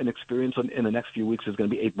go and experience in the next few weeks is going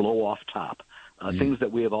to be a blow-off top, things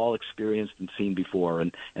that we have all experienced and seen before,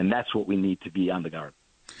 and that's what we need to be on the guard.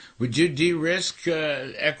 Would you de-risk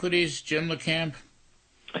equities, Jim LeCamp?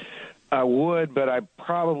 I would, but I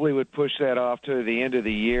probably would push that off to the end of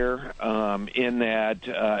the year. In that,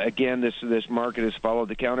 again, this market has followed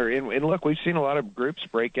the counter. And look, we've seen a lot of groups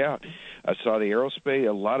break out. I saw the aerospace.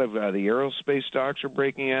 A lot of the aerospace stocks are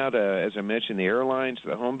breaking out. As I mentioned, the airlines,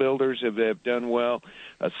 the home builders have done well.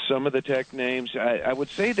 Some of the tech names. I would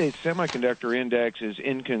say the semiconductor index is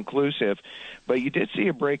inconclusive, but you did see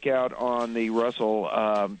a breakout on the Russell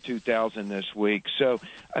 2000 this week. So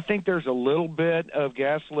I think there's a little bit of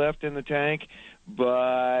gas left in the tank,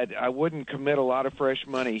 but I wouldn't commit a lot of fresh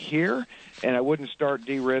money here, and I wouldn't start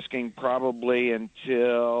de-risking probably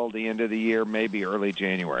until the end of the year, maybe early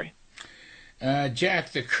January.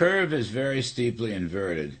 Jack, the curve is very steeply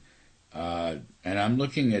inverted, and I'm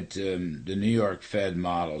looking at the New York Fed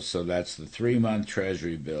model, so that's the 3-month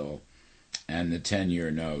Treasury bill and the 10-year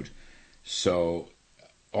note. So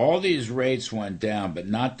all these rates went down, but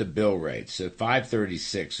not the bill rates. So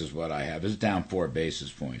 536 is what I have. It's down 4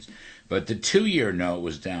 basis points. But the 2-year note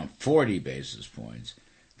was down 40 basis points.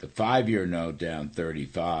 The 5-year note down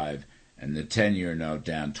 35, and the 10-year note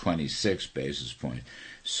down 26 basis points.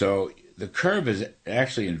 So the curve is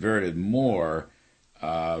actually inverted more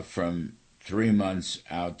from 3 months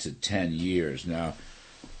out to 10 years. Now,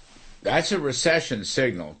 that's a recession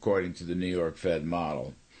signal, according to the New York Fed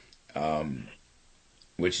model,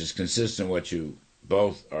 which is consistent with what you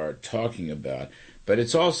both are talking about. But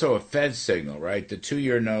it's also a Fed signal, right? The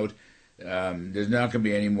 2-year note, there's not going to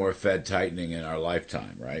be any more Fed tightening in our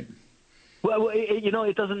lifetime, right? Well,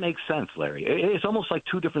 it doesn't make sense, Larry. It's almost like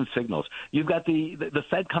two different signals. You've got the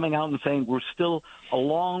Fed coming out and saying we're still a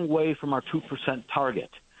long way from our 2% target.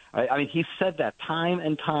 Right? I mean, he said that time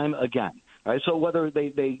and time again. Right? So whether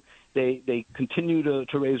they continue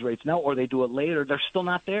to raise rates now or they do it later, they're still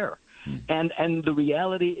not there. And the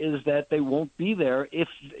reality is that they won't be there if,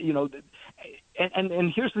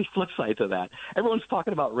 and here's the flip side to that. Everyone's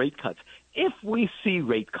talking about rate cuts. If we see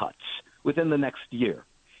rate cuts within the next year,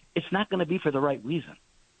 it's not going to be for the right reason.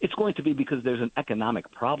 It's going to be because there's an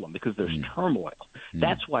economic problem, because there's turmoil.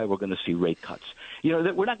 That's why we're going to see rate cuts.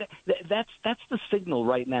 That we're not. That's the signal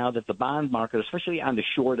right now that the bond market, especially on the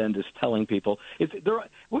short end, is telling people.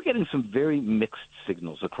 We're getting some very mixed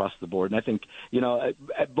signals across the board, and I think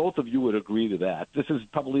both of you would agree to that. This is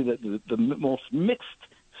probably the most mixed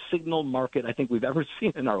signal market I think we've ever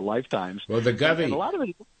seen in our lifetimes. Well, the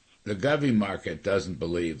Govy market doesn't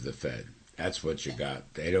believe the Fed. That's what you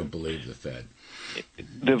got. They don't believe the Fed.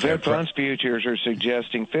 The Fed funds futures are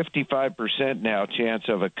suggesting 55% now chance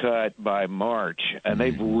of a cut by March, and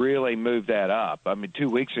they've really moved that up. I mean, 2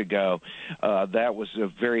 weeks ago, that was a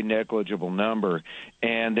very negligible number.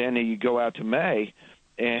 And then you go out to May,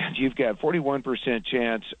 and you've got 41%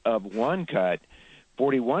 chance of one cut,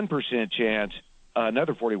 41% chance,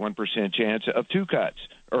 another 41% chance of two cuts,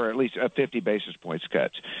 or at least 50 basis points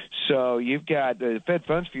cuts. So you've got the Fed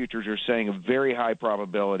funds futures are saying a very high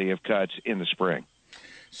probability of cuts in the spring.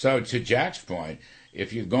 So to Jack's point,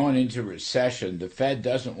 if you're going into recession, the Fed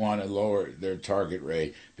doesn't want to lower their target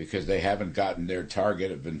rate because they haven't gotten their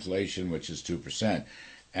target of inflation, which is 2%.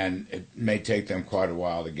 And it may take them quite a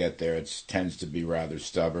while to get there. It tends to be rather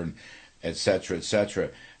stubborn, et cetera, et cetera.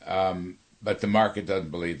 But the market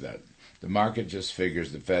doesn't believe that. The market just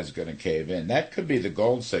figures the Fed's going to cave in. That could be the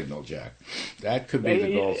gold signal, Jack. That could be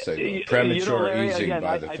the gold signal. Premature Larry, easing again,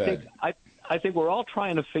 by the Fed. I think we're all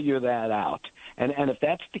trying to figure that out. And if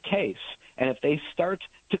that's the case, and if they start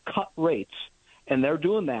to cut rates, and they're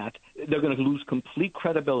doing that, they're going to lose complete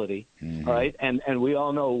credibility, all right? And we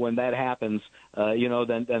all know when that happens,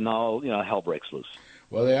 then all hell breaks loose.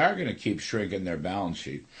 Well, they are going to keep shrinking their balance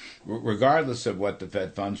sheet. Regardless of what the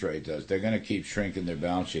Fed funds rate does, they're going to keep shrinking their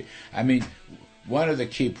balance sheet. I mean, one of the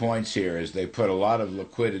key points here is they put a lot of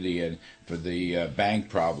liquidity in for the bank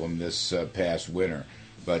problem this past winter.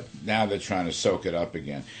 But now they're trying to soak it up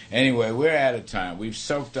again. Anyway, we're out of time. We've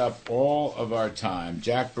soaked up all of our time.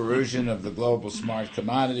 Jack Barusian of the Global Smart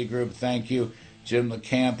Commodity Group, thank you. Jim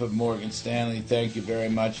LeCamp of Morgan Stanley, thank you very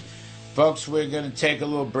much. Folks, we're going to take a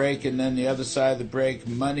little break, and then the other side of the break,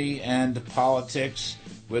 money and politics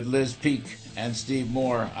with Liz Peek and Steve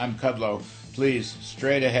Moore. I'm Kudlow. Please,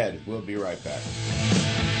 straight ahead. We'll be right back.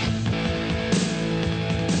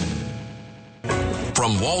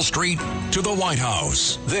 From Wall Street to the White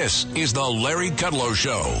House, this is the Larry Kudlow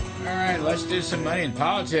Show. All right, let's do some money and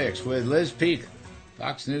politics with Liz Peek,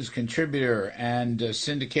 Fox News contributor and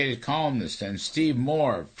syndicated columnist, and Steve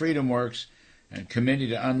Moore, FreedomWorks and Committee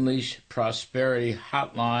to Unleash Prosperity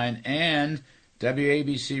Hotline, and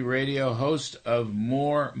WABC Radio host of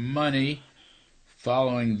More Money,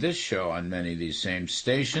 following this show on many of these same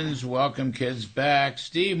stations. Welcome, kids, back.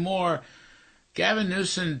 Steve Moore, Gavin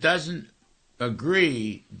Newsom doesn't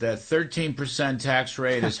agree that 13% tax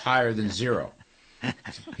rate is higher than zero.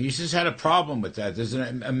 He's just had a problem with that. There's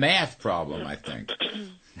a math problem, I think.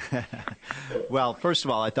 Well, first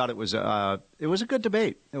of all, I thought it was a good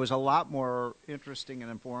debate. It was a lot more interesting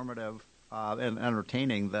and informative and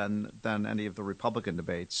entertaining than any of the Republican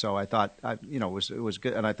debates. So I thought, it was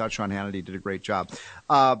good, and I thought Sean Hannity did a great job.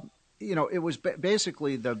 It was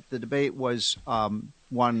basically the debate was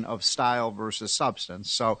one of style versus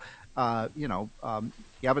substance. So.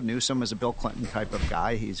 Gavin Newsom is a Bill Clinton type of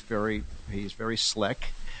guy. He's very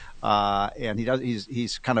slick, and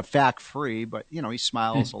he's kind of fact free, but he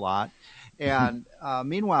smiles a lot. And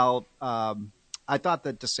meanwhile, I thought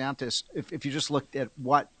that DeSantis, if you just looked at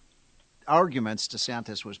what arguments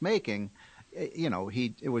DeSantis was making,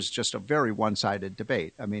 it was just a very one-sided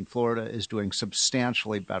debate. I mean, Florida is doing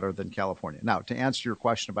substantially better than California. Now, to answer your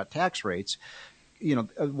question about tax rates.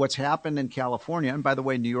 What's happened in California, and by the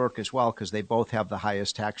way, New York as well, because they both have the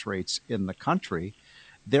highest tax rates in the country,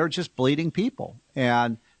 they're just bleeding people.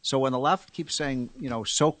 And so when the left keeps saying,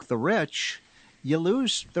 soak the rich, you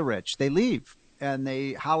lose the rich. They leave, and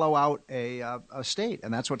they hollow out a state.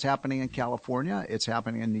 And that's what's happening in California. It's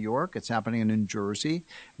happening in New York. It's happening in New Jersey.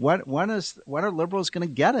 When are liberals going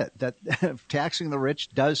to get it, that taxing the rich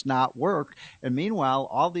does not work? And meanwhile,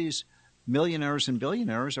 all these millionaires and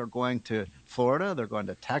billionaires are going to Florida, they're going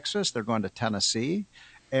to Texas, they're going to Tennessee,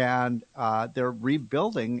 and they're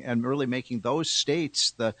rebuilding and really making those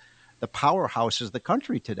states the powerhouses of the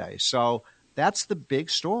country today. So that's the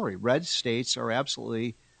big story. Red states are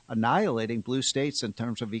absolutely annihilating blue states in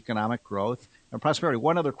terms of economic growth and prosperity.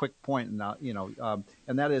 One other quick point, and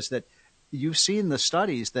that is that you've seen the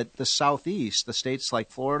studies that the Southeast, the states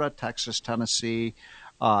like Florida, Texas, Tennessee,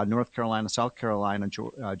 North Carolina, South Carolina,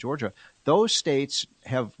 Georgia, those states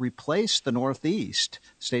have replaced the Northeast,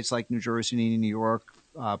 states like New Jersey, New York,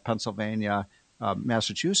 Pennsylvania,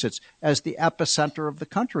 Massachusetts, as the epicenter of the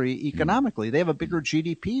country economically. They have a bigger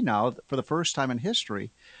GDP now for the first time in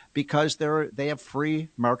history because they have free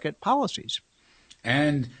market policies.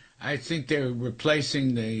 And I think they're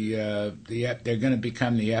replacing they're going to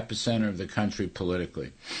become the epicenter of the country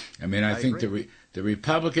politically. I mean, I think the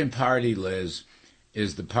Republican Party, Liz,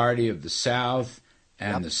 is the party of the South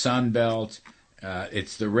and the Sun Belt.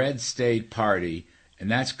 It's the red state party, and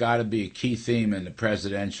that's got to be a key theme in the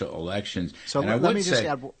presidential elections. So let me just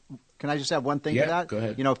add. Can I just add one thing to that? Go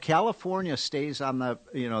ahead. If California stays on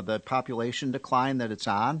the population decline that it's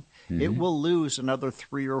on, it will lose another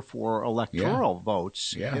 3 or 4 electoral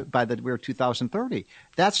votes by the year 2030.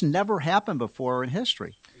 That's never happened before in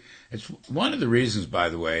history. It's one of the reasons, by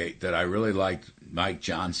the way, that I really liked Mike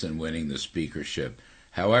Johnson winning the speakership,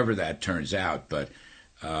 however that turns out. But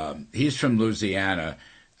he's from Louisiana.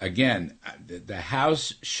 Again, the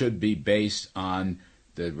House should be based on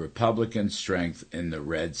the Republican strength in the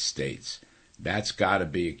red states. That's got to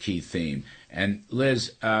be a key theme. And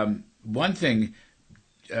Liz, one thing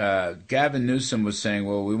Gavin Newsom was saying,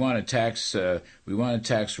 well, we want to tax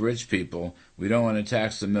rich people. We don't want to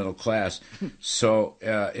tax the middle class. So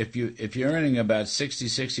if you're earning about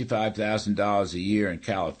 $65,000 a year in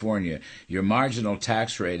California, your marginal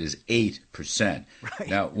tax rate is 8%. Right.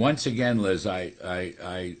 Now, once again, Liz,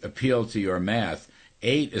 I appeal to your math.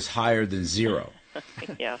 8 is higher than 0.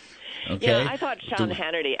 Yeah. Okay? Yeah, I thought Sean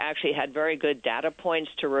Hannity actually had very good data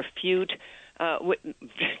points to refute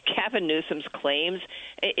Gavin Newsom's claims.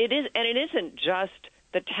 It isn't just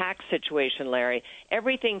the tax situation, Larry.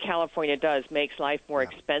 Everything California does makes life more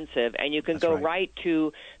expensive, and you can go right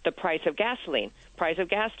to the price of gasoline. Price of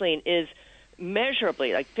gasoline is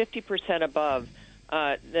measurably, like 50% above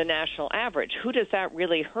the national average. Who does that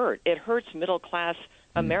really hurt? It hurts middle-class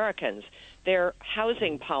Americans. Their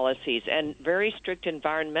housing policies and very strict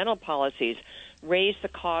environmental policies raise the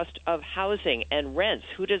cost of housing and rents.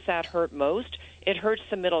 Who does that hurt most? It hurts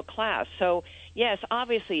the middle class. So, yes,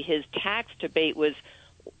 obviously his tax debate was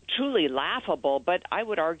truly laughable, but I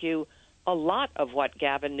would argue a lot of what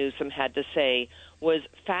Gavin Newsom had to say was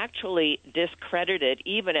factually discredited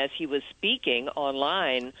even as he was speaking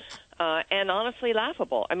online, and honestly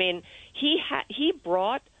laughable. I mean, he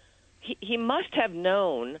must have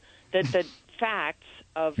known that the facts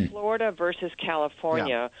of Florida versus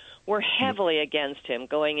California were heavily against him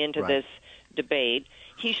going into this debate.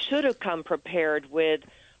 He should have come prepared with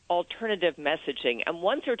alternative messaging. And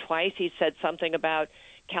once or twice he said something about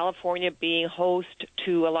California being host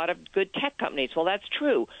to a lot of good tech companies. Well, that's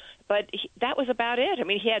true. But that was about it. I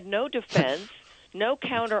mean, he had no defense, no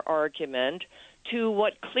counter-argument to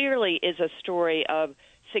what clearly is a story of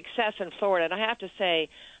success in Florida. And I have to say,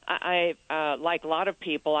 I like a lot of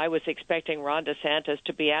people, I was expecting Ron DeSantis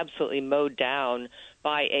to be absolutely mowed down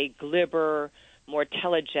by a glibber, more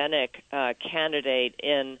telegenic candidate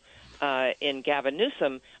in Gavin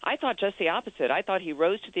Newsom. I thought just the opposite. I thought he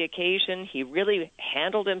rose to the occasion. He really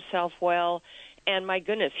handled himself well. And my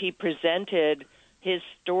goodness, he presented his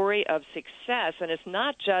story of success. And it's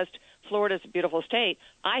not just Florida's a beautiful state.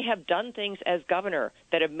 I have done things as governor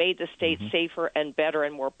that have made the state safer and better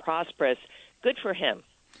and more prosperous. Good for him.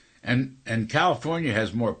 And California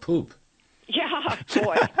has more poop. Yeah,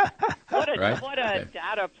 boy. What a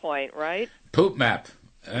data point, right? Poop map.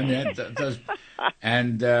 I mean,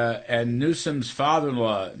 and Newsom's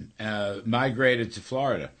father-in-law migrated to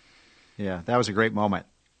Florida. Yeah, that was a great moment.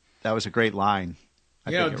 That was a great line.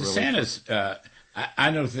 DeSantis.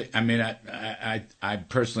 I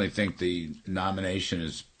personally think the nomination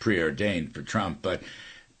is preordained for Trump, but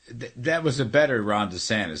that was a better Ron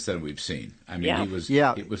DeSantis than we've seen. I mean,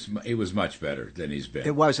 he was much better than he's been.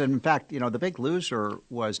 It was, and in fact, the big loser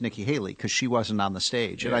was Nikki Haley because she wasn't on the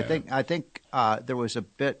stage, and I think there was a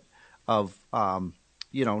bit of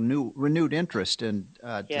renewed interest in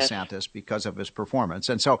DeSantis because of his performance,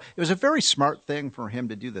 and so it was a very smart thing for him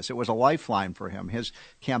to do this. It was a lifeline for him. His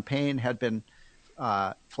campaign had been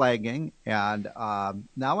flagging, and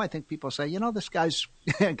now I think people say, this guy's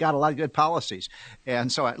got a lot of good policies.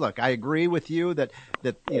 And so, look, I agree with you that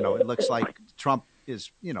it looks like Trump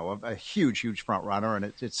is, a huge front runner, and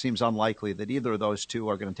it seems unlikely that either of those two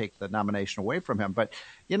are going to take the nomination away from him. But,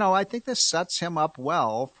 I think this sets him up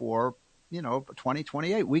well for,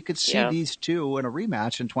 2028. We could see these two in a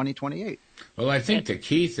rematch in 2028. Well, I think the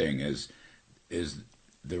key thing is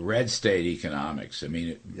the red state economics. I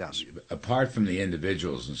mean, apart from the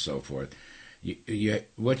individuals and so forth,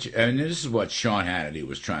 and this is what Sean Hannity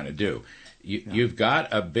was trying to do. You've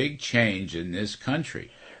got a big change in this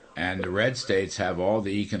country, and the red states have all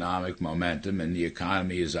the economic momentum, and the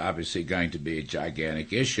economy is obviously going to be a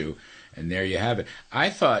gigantic issue. And there you have it.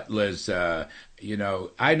 I thought, Liz, I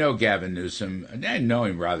know Gavin Newsom, and I know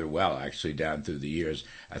him rather well, actually, down through the years.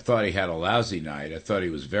 I thought he had a lousy night. I thought he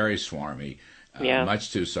was very swarmy.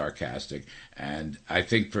 Much too sarcastic. And I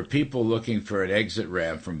think for people looking for an exit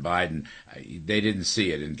ramp from Biden, they didn't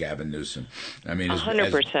see it in Gavin Newsom. I mean,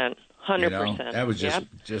 100%. 100%. That was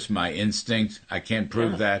just my instinct. I can't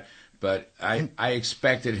prove that, but I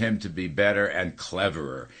expected him to be better and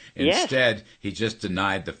cleverer. Instead, he just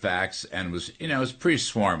denied the facts and was pretty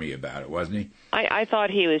swarmy about it, wasn't he? I thought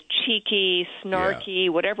he was cheeky, snarky,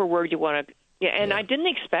 whatever word you want to. And I didn't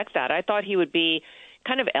expect that. I thought he would be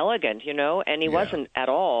kind of elegant, and he wasn't at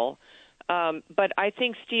all. But I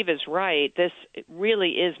think Steve is right. This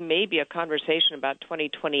really is maybe a conversation about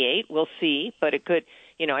 2028. We'll see, but it could,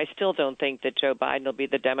 I still don't think that Joe Biden will be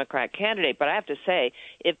the Democrat candidate. But I have to say,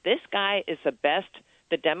 if this guy is the best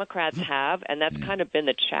the Democrats have, and that's kind of been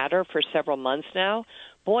the chatter for several months now,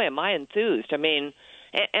 boy, am I enthused. I mean,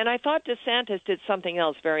 and I thought DeSantis did something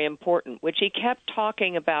else very important, which he kept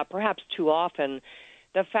talking about perhaps too often,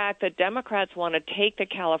 the fact that Democrats want to take the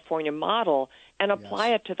California model and apply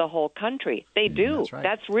it to the whole country. They do. That's right.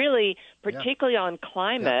 That's really, particularly on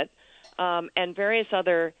climate and various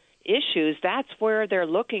other issues, that's where they're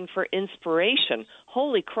looking for inspiration.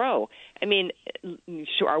 Holy crow. I mean,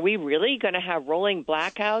 are we really going to have rolling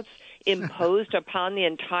blackouts imposed upon the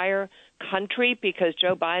entire country because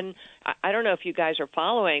Joe Biden, I don't know if you guys are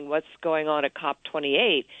following what's going on at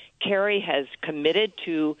COP28. Kerry has committed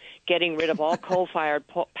to getting rid of all coal-fired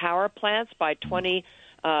power plants by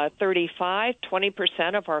 2035.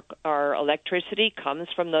 20% of our electricity comes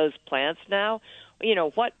from those plants now.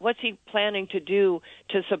 What's he planning to do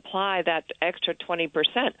to supply that extra 20%?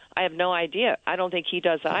 I have no idea. I don't think he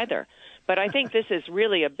does either. But I think this is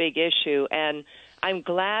really a big issue, and I'm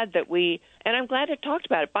glad that I'm glad it talked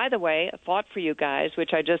about it. By the way, I fought for you guys,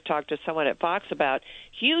 which I just talked to someone at Fox about.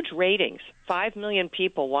 Huge ratings. 5 million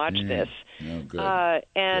people watched this. Oh, good.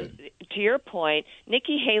 And Good. to your point,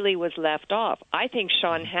 Nikki Haley was left off. I think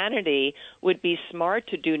Sean Hannity would be smart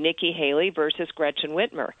to do Nikki Haley versus Gretchen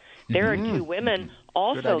Whitmer. There are two women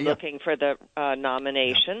also looking for the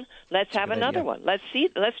nomination. Let's have another one. Let's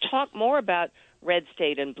talk more about red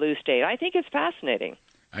state and blue state. I think it's fascinating.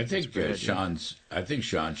 I think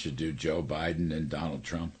Sean should do Joe Biden and Donald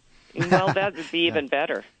Trump. Well, that would be even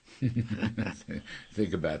better.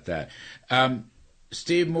 Think about that.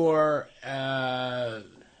 Steve Moore, the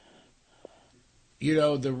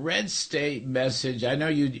red state message, I know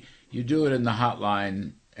you do it in the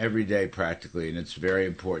hotline every day practically, and it's very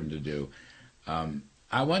important to do.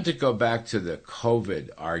 I want to go back to the COVID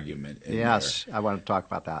argument. Yes, I want to talk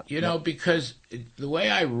about that. Because the way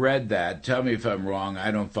I read that, tell me if I'm wrong,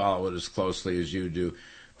 I don't follow it as closely as you do,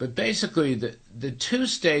 but basically the two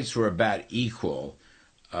states were about equal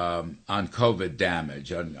on COVID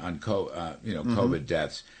damage, on COVID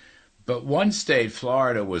deaths. But one state,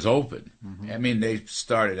 Florida, was open. I mean, they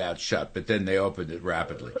started out shut, but then they opened it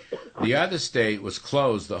rapidly. The other state was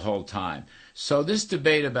closed the whole time. So this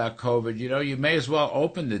debate about COVID, you may as well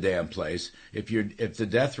open the damn place if the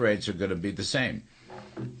death rates are going to be the same.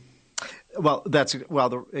 Well,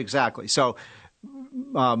 exactly. So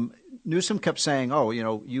Newsom kept saying,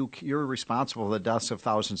 you're responsible for the deaths of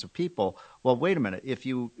thousands of people. Well, wait a minute. If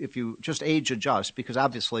you just age adjust, because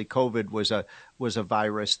obviously COVID was a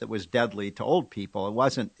virus that was deadly to old people. It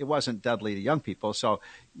wasn't deadly to young people. So,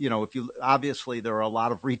 obviously there are a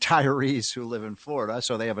lot of retirees who live in Florida,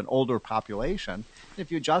 so they have an older population.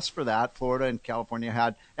 If you adjust for that, Florida and California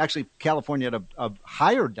had a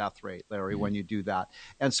higher death rate, Larry, when you do that.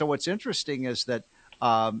 And so what's interesting is that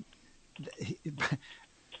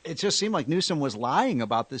it just seemed like Newsom was lying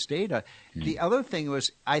about this data. The other thing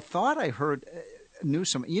was, I thought I heard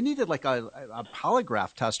Newsom, you needed like a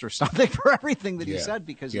polygraph test or something for everything that he said,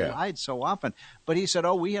 because he lied so often. But he said,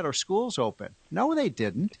 we had our schools open. No, they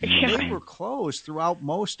didn't. They were closed throughout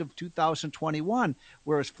most of 2021,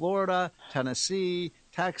 whereas Florida, Tennessee,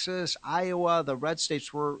 Texas, Iowa, the red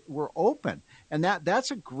states were open. And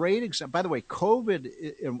that's a great example. By the way,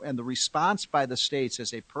 COVID and the response by the states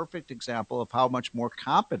is a perfect example of how much more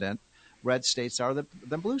competent red states are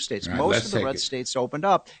than blue states. Right, most of the red states opened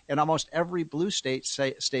up, and almost every blue state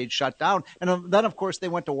stayed shut down. And then, of course, they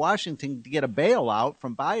went to Washington to get a bailout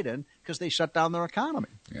from Biden because they shut down their economy.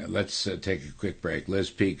 Yeah, let's take a quick break.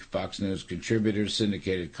 Liz Peek, Fox News contributor,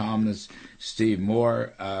 syndicated columnist. Steve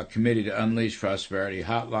Moore, Committee to Unleash Prosperity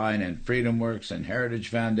Hotline and FreedomWorks and Heritage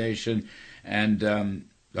Foundation, and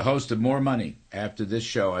the host of More Money after this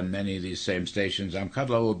show on many of these same stations. I'm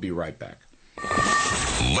Kudlow. We'll be right back.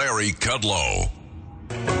 Larry Kudlow.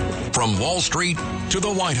 From Wall Street to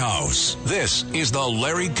the White House, this is the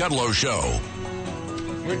Larry Kudlow Show.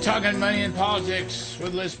 We're talking money and politics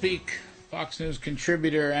with Liz Peek, Fox News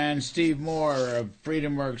contributor, and Steve Moore of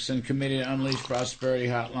FreedomWorks and Committee to Unleash Prosperity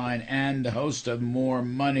Hotline, and the host of More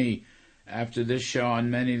Money after this show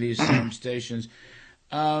on many of these same stations.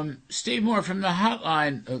 Steve Moore, from the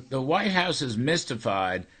hotline, the White House is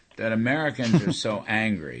mystified that Americans are so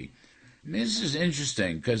angry. This is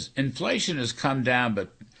interesting because inflation has come down,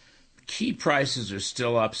 but key prices are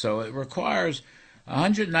still up. So it requires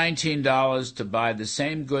 $119 to buy the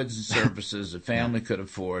same goods and services a family could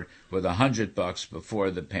afford with $100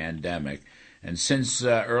 before the pandemic. And since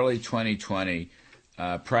early 2020,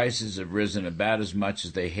 prices have risen about as much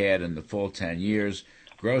as they had in the full 10 years.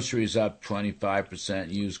 Groceries up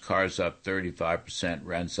 25%, used cars up 35%,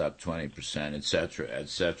 rents up 20%, et cetera, et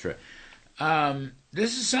cetera.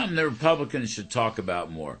 This is something the Republicans should talk about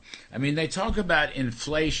more. I mean, they talk about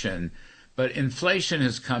inflation, but inflation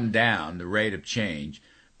has come down, the rate of change.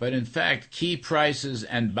 But in fact, key prices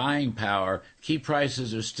and buying power, key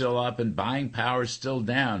prices are still up and buying power is still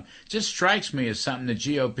down. Just strikes me as something the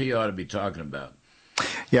GOP ought to be talking about.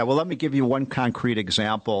 Yeah, well, let me give you one concrete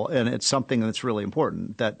example, and it's something that's really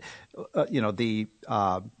important, that, the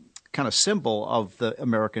kind of symbol of the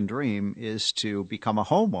American dream is to become a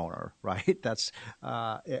homeowner, right? That's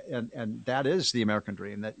and that is the American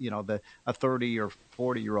dream, that a 30 or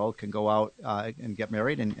 40-year-old can go out and get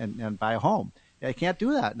married and buy a home. They can't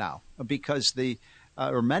do that now because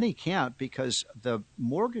or many can't, because the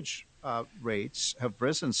mortgage rates have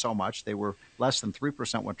risen so much. They were less than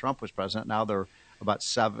 3% when Trump was president. Now they're about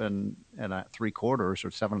 7 3/4 or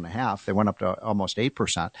 7.5. They went up to almost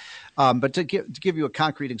 8%. But to give you a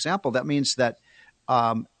concrete example, that means that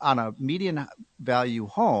on a median value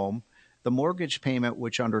home, The mortgage payment,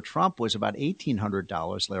 which under Trump was about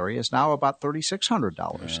 $1,800, Larry, is now about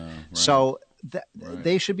 $3,600. Right. So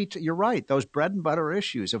they should be. You're right. Those bread and butter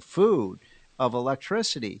issues of food, of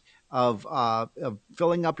electricity, of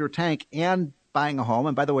filling up your tank and buying a home.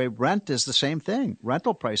 And by the way, rent is the same thing.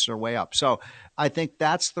 Rental prices are way up. So I think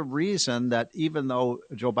that's the reason that even though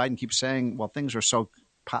Joe Biden keeps saying, well, things are so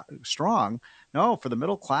strong, no, for the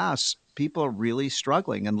middle class, people are really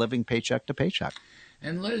struggling and living paycheck to paycheck.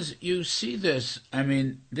 And Liz, you see this. I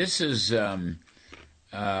mean, this is this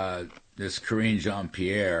Karine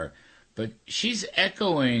Jean-Pierre, but she's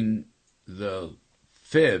echoing the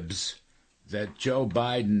fibs that Joe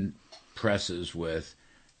Biden presses with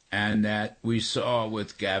and that we saw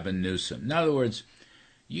with Gavin Newsom. In other words,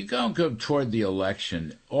 you go toward the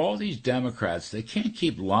election, all these Democrats, they can't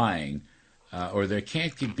keep lying or they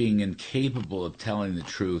can't keep being incapable of telling the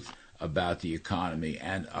truth about the economy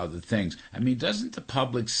and other things. I mean, doesn't the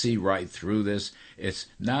public see right through this? It's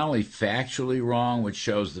not only factually wrong, which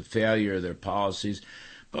shows the failure of their policies,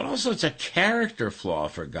 but also it's a character flaw,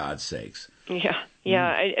 for God's sakes. Yeah.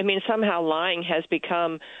 I mean, somehow lying has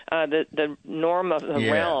become the norm of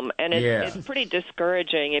the realm, and it's pretty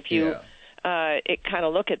discouraging if you kind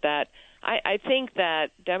of look at that. I think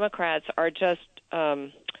that Democrats are just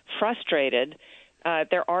frustrated.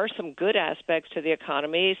 There are some good aspects to the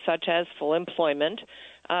economy, such as full employment.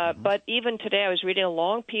 But even today, I was reading a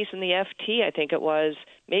long piece in the FT, I think it was,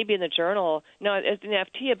 maybe in the Journal. No, it's in the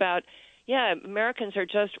FT about, Americans are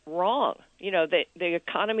just wrong. You know, the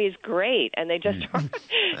economy is great, and they just are,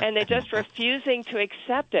 and they're just refusing to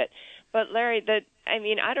accept it. But Larry,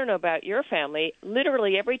 I don't know about your family.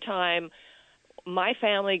 Literally every time my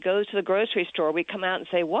family goes to the grocery store, we come out and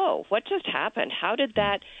say, "Whoa, what just happened? How did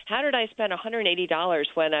I spend $180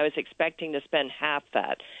 when I was expecting to spend half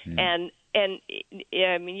that?" And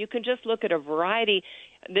I mean, you can just look at a variety.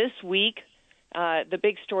 This week, the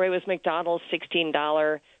big story was McDonald's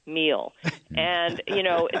 $16 meal. And,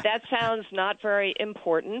 that sounds not very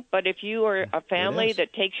important, but if you are a family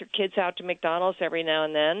that takes your kids out to McDonald's every now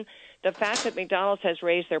and then, the fact that McDonald's has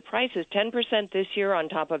raised their prices 10% this year on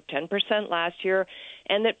top of 10% last year,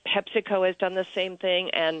 and that PepsiCo has done the same thing,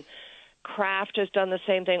 and Kraft has done the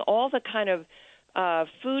same thing, all the kind of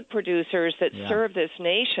food producers that serve this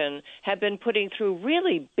nation have been putting through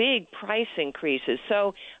really big price increases.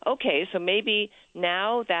 So maybe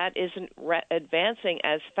now that isn't advancing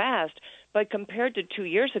as fast, but compared to 2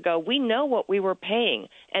 years ago, we know what we were paying,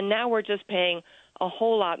 and now we're just paying a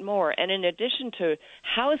whole lot more. And in addition to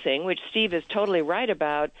housing, which Steve is totally right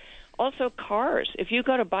about, also cars. If you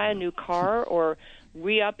go to buy a new car or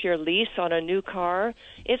re-up your lease on a new car,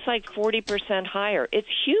 it's like 40% higher. It's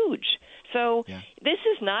huge. So this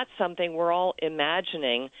is not something we're all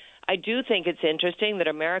imagining. I do think it's interesting that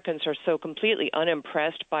Americans are so completely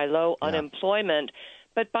unimpressed by low unemployment.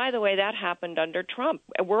 But by the way, that happened under Trump.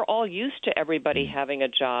 We're all used to everybody having a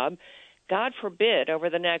job. God forbid over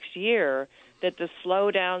the next year that the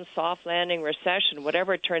slowdown, soft landing, recession,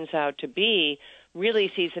 whatever it turns out to be,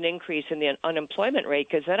 really sees an increase in the unemployment rate,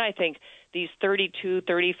 because then I think these 32,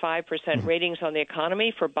 35% ratings on the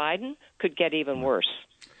economy for Biden could get even worse.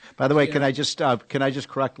 By the way, can I just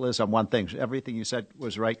correct Liz on one thing? Everything you said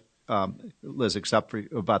was right, Liz, except for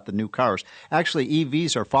about the new cars. Actually,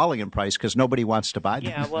 EVs are falling in price because nobody wants to buy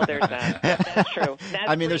them. Yeah, well, there's that. That's true.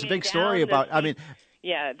 There's a big story about.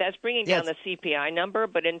 That's bringing down the CPI number.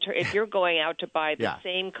 But if you're going out to buy the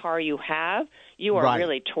same car you have, you are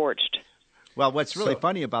really torched. Well, what's really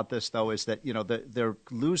funny about this, though, is that they're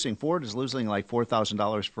losing. Ford is losing like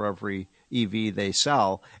 $4,000 for every EV they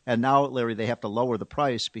sell, and now, Larry, they have to lower the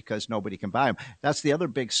price because nobody can buy them. That's the other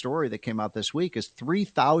big story that came out this week: is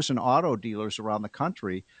 3,000 auto dealers around the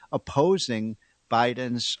country opposing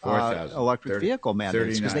Biden's electric vehicle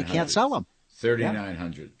mandates because they can't sell them.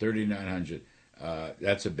 3,900.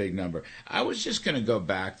 That's a big number. I was just going to go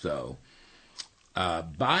back, though.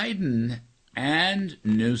 Biden and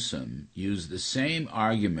Newsom used the same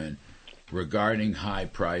argument regarding high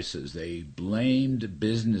prices. They blamed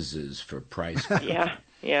businesses for price growth.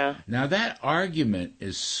 Yeah. Now, that argument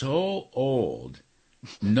is so old,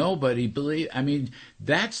 nobody believes. I mean,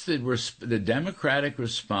 that's the Democratic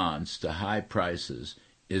response to high prices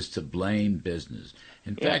is to blame business.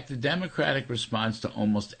 In fact, the Democratic response to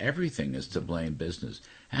almost everything is to blame business.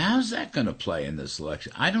 How's that going to play in this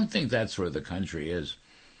election? I don't think that's where the country is.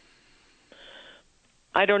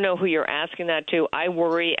 I don't know who you're asking that to. I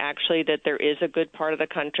worry, actually, that there is a good part of the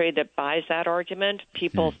country that buys that argument.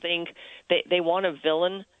 People think they want a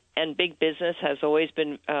villain and big business has always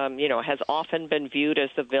been, has often been viewed as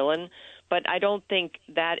the villain. But I don't think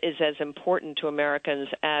that is as important to Americans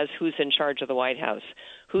as who's in charge of the White House,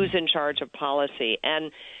 who's in charge of policy.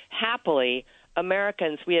 And happily,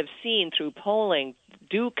 Americans, we have seen through polling,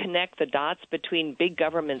 do connect the dots between big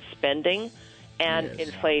government spending and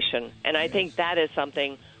inflation. And I think that is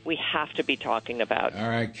something we have to be talking about. All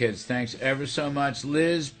right, kids, thanks ever so much.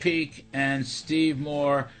 Liz Peek and Steve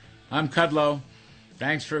Moore. I'm Kudlow.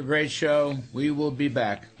 Thanks for a great show. We will be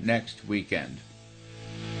back next weekend.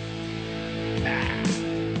 Ah.